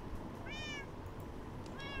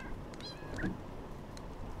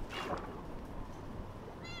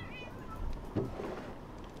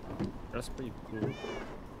 That's pretty cool.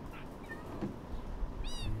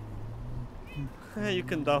 You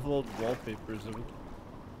can download wallpapers of it.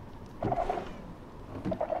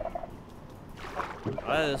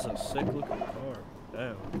 That is a sick looking car.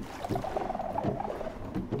 Damn.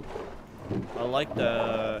 I like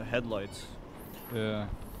the headlights. Yeah.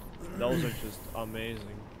 Those are just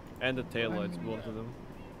amazing. And the taillights, both of them.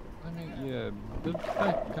 I mean, yeah, the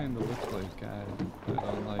back kind of looks like I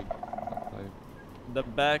don't like that type. The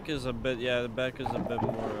back is a bit, yeah, the back is a bit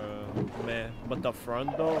more meh. But the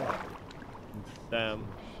front though, damn,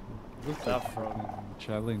 Looks that like front, fucking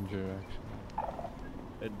Challenger actually.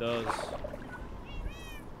 it does.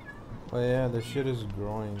 But yeah, the shit is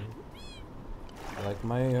growing. Like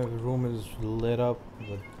my room is lit up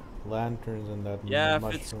with lanterns and that. Yeah, if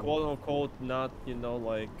mushroom. it's quote unquote not, you know,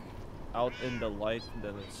 like out in the light,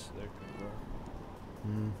 then it's there can grow.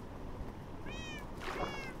 Mm.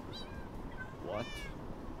 What?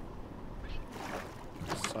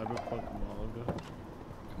 Cyberpunk manga?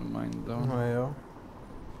 Mine Oh down. yeah.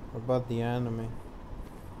 What about the anime?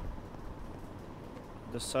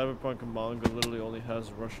 The Cyberpunk manga literally only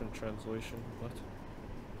has Russian translation. What?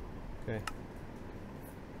 Okay.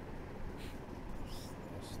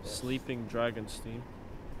 Sleeping Dragon Steam.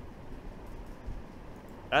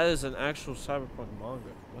 That is an actual Cyberpunk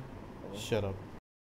manga. What? Hello? Shut up.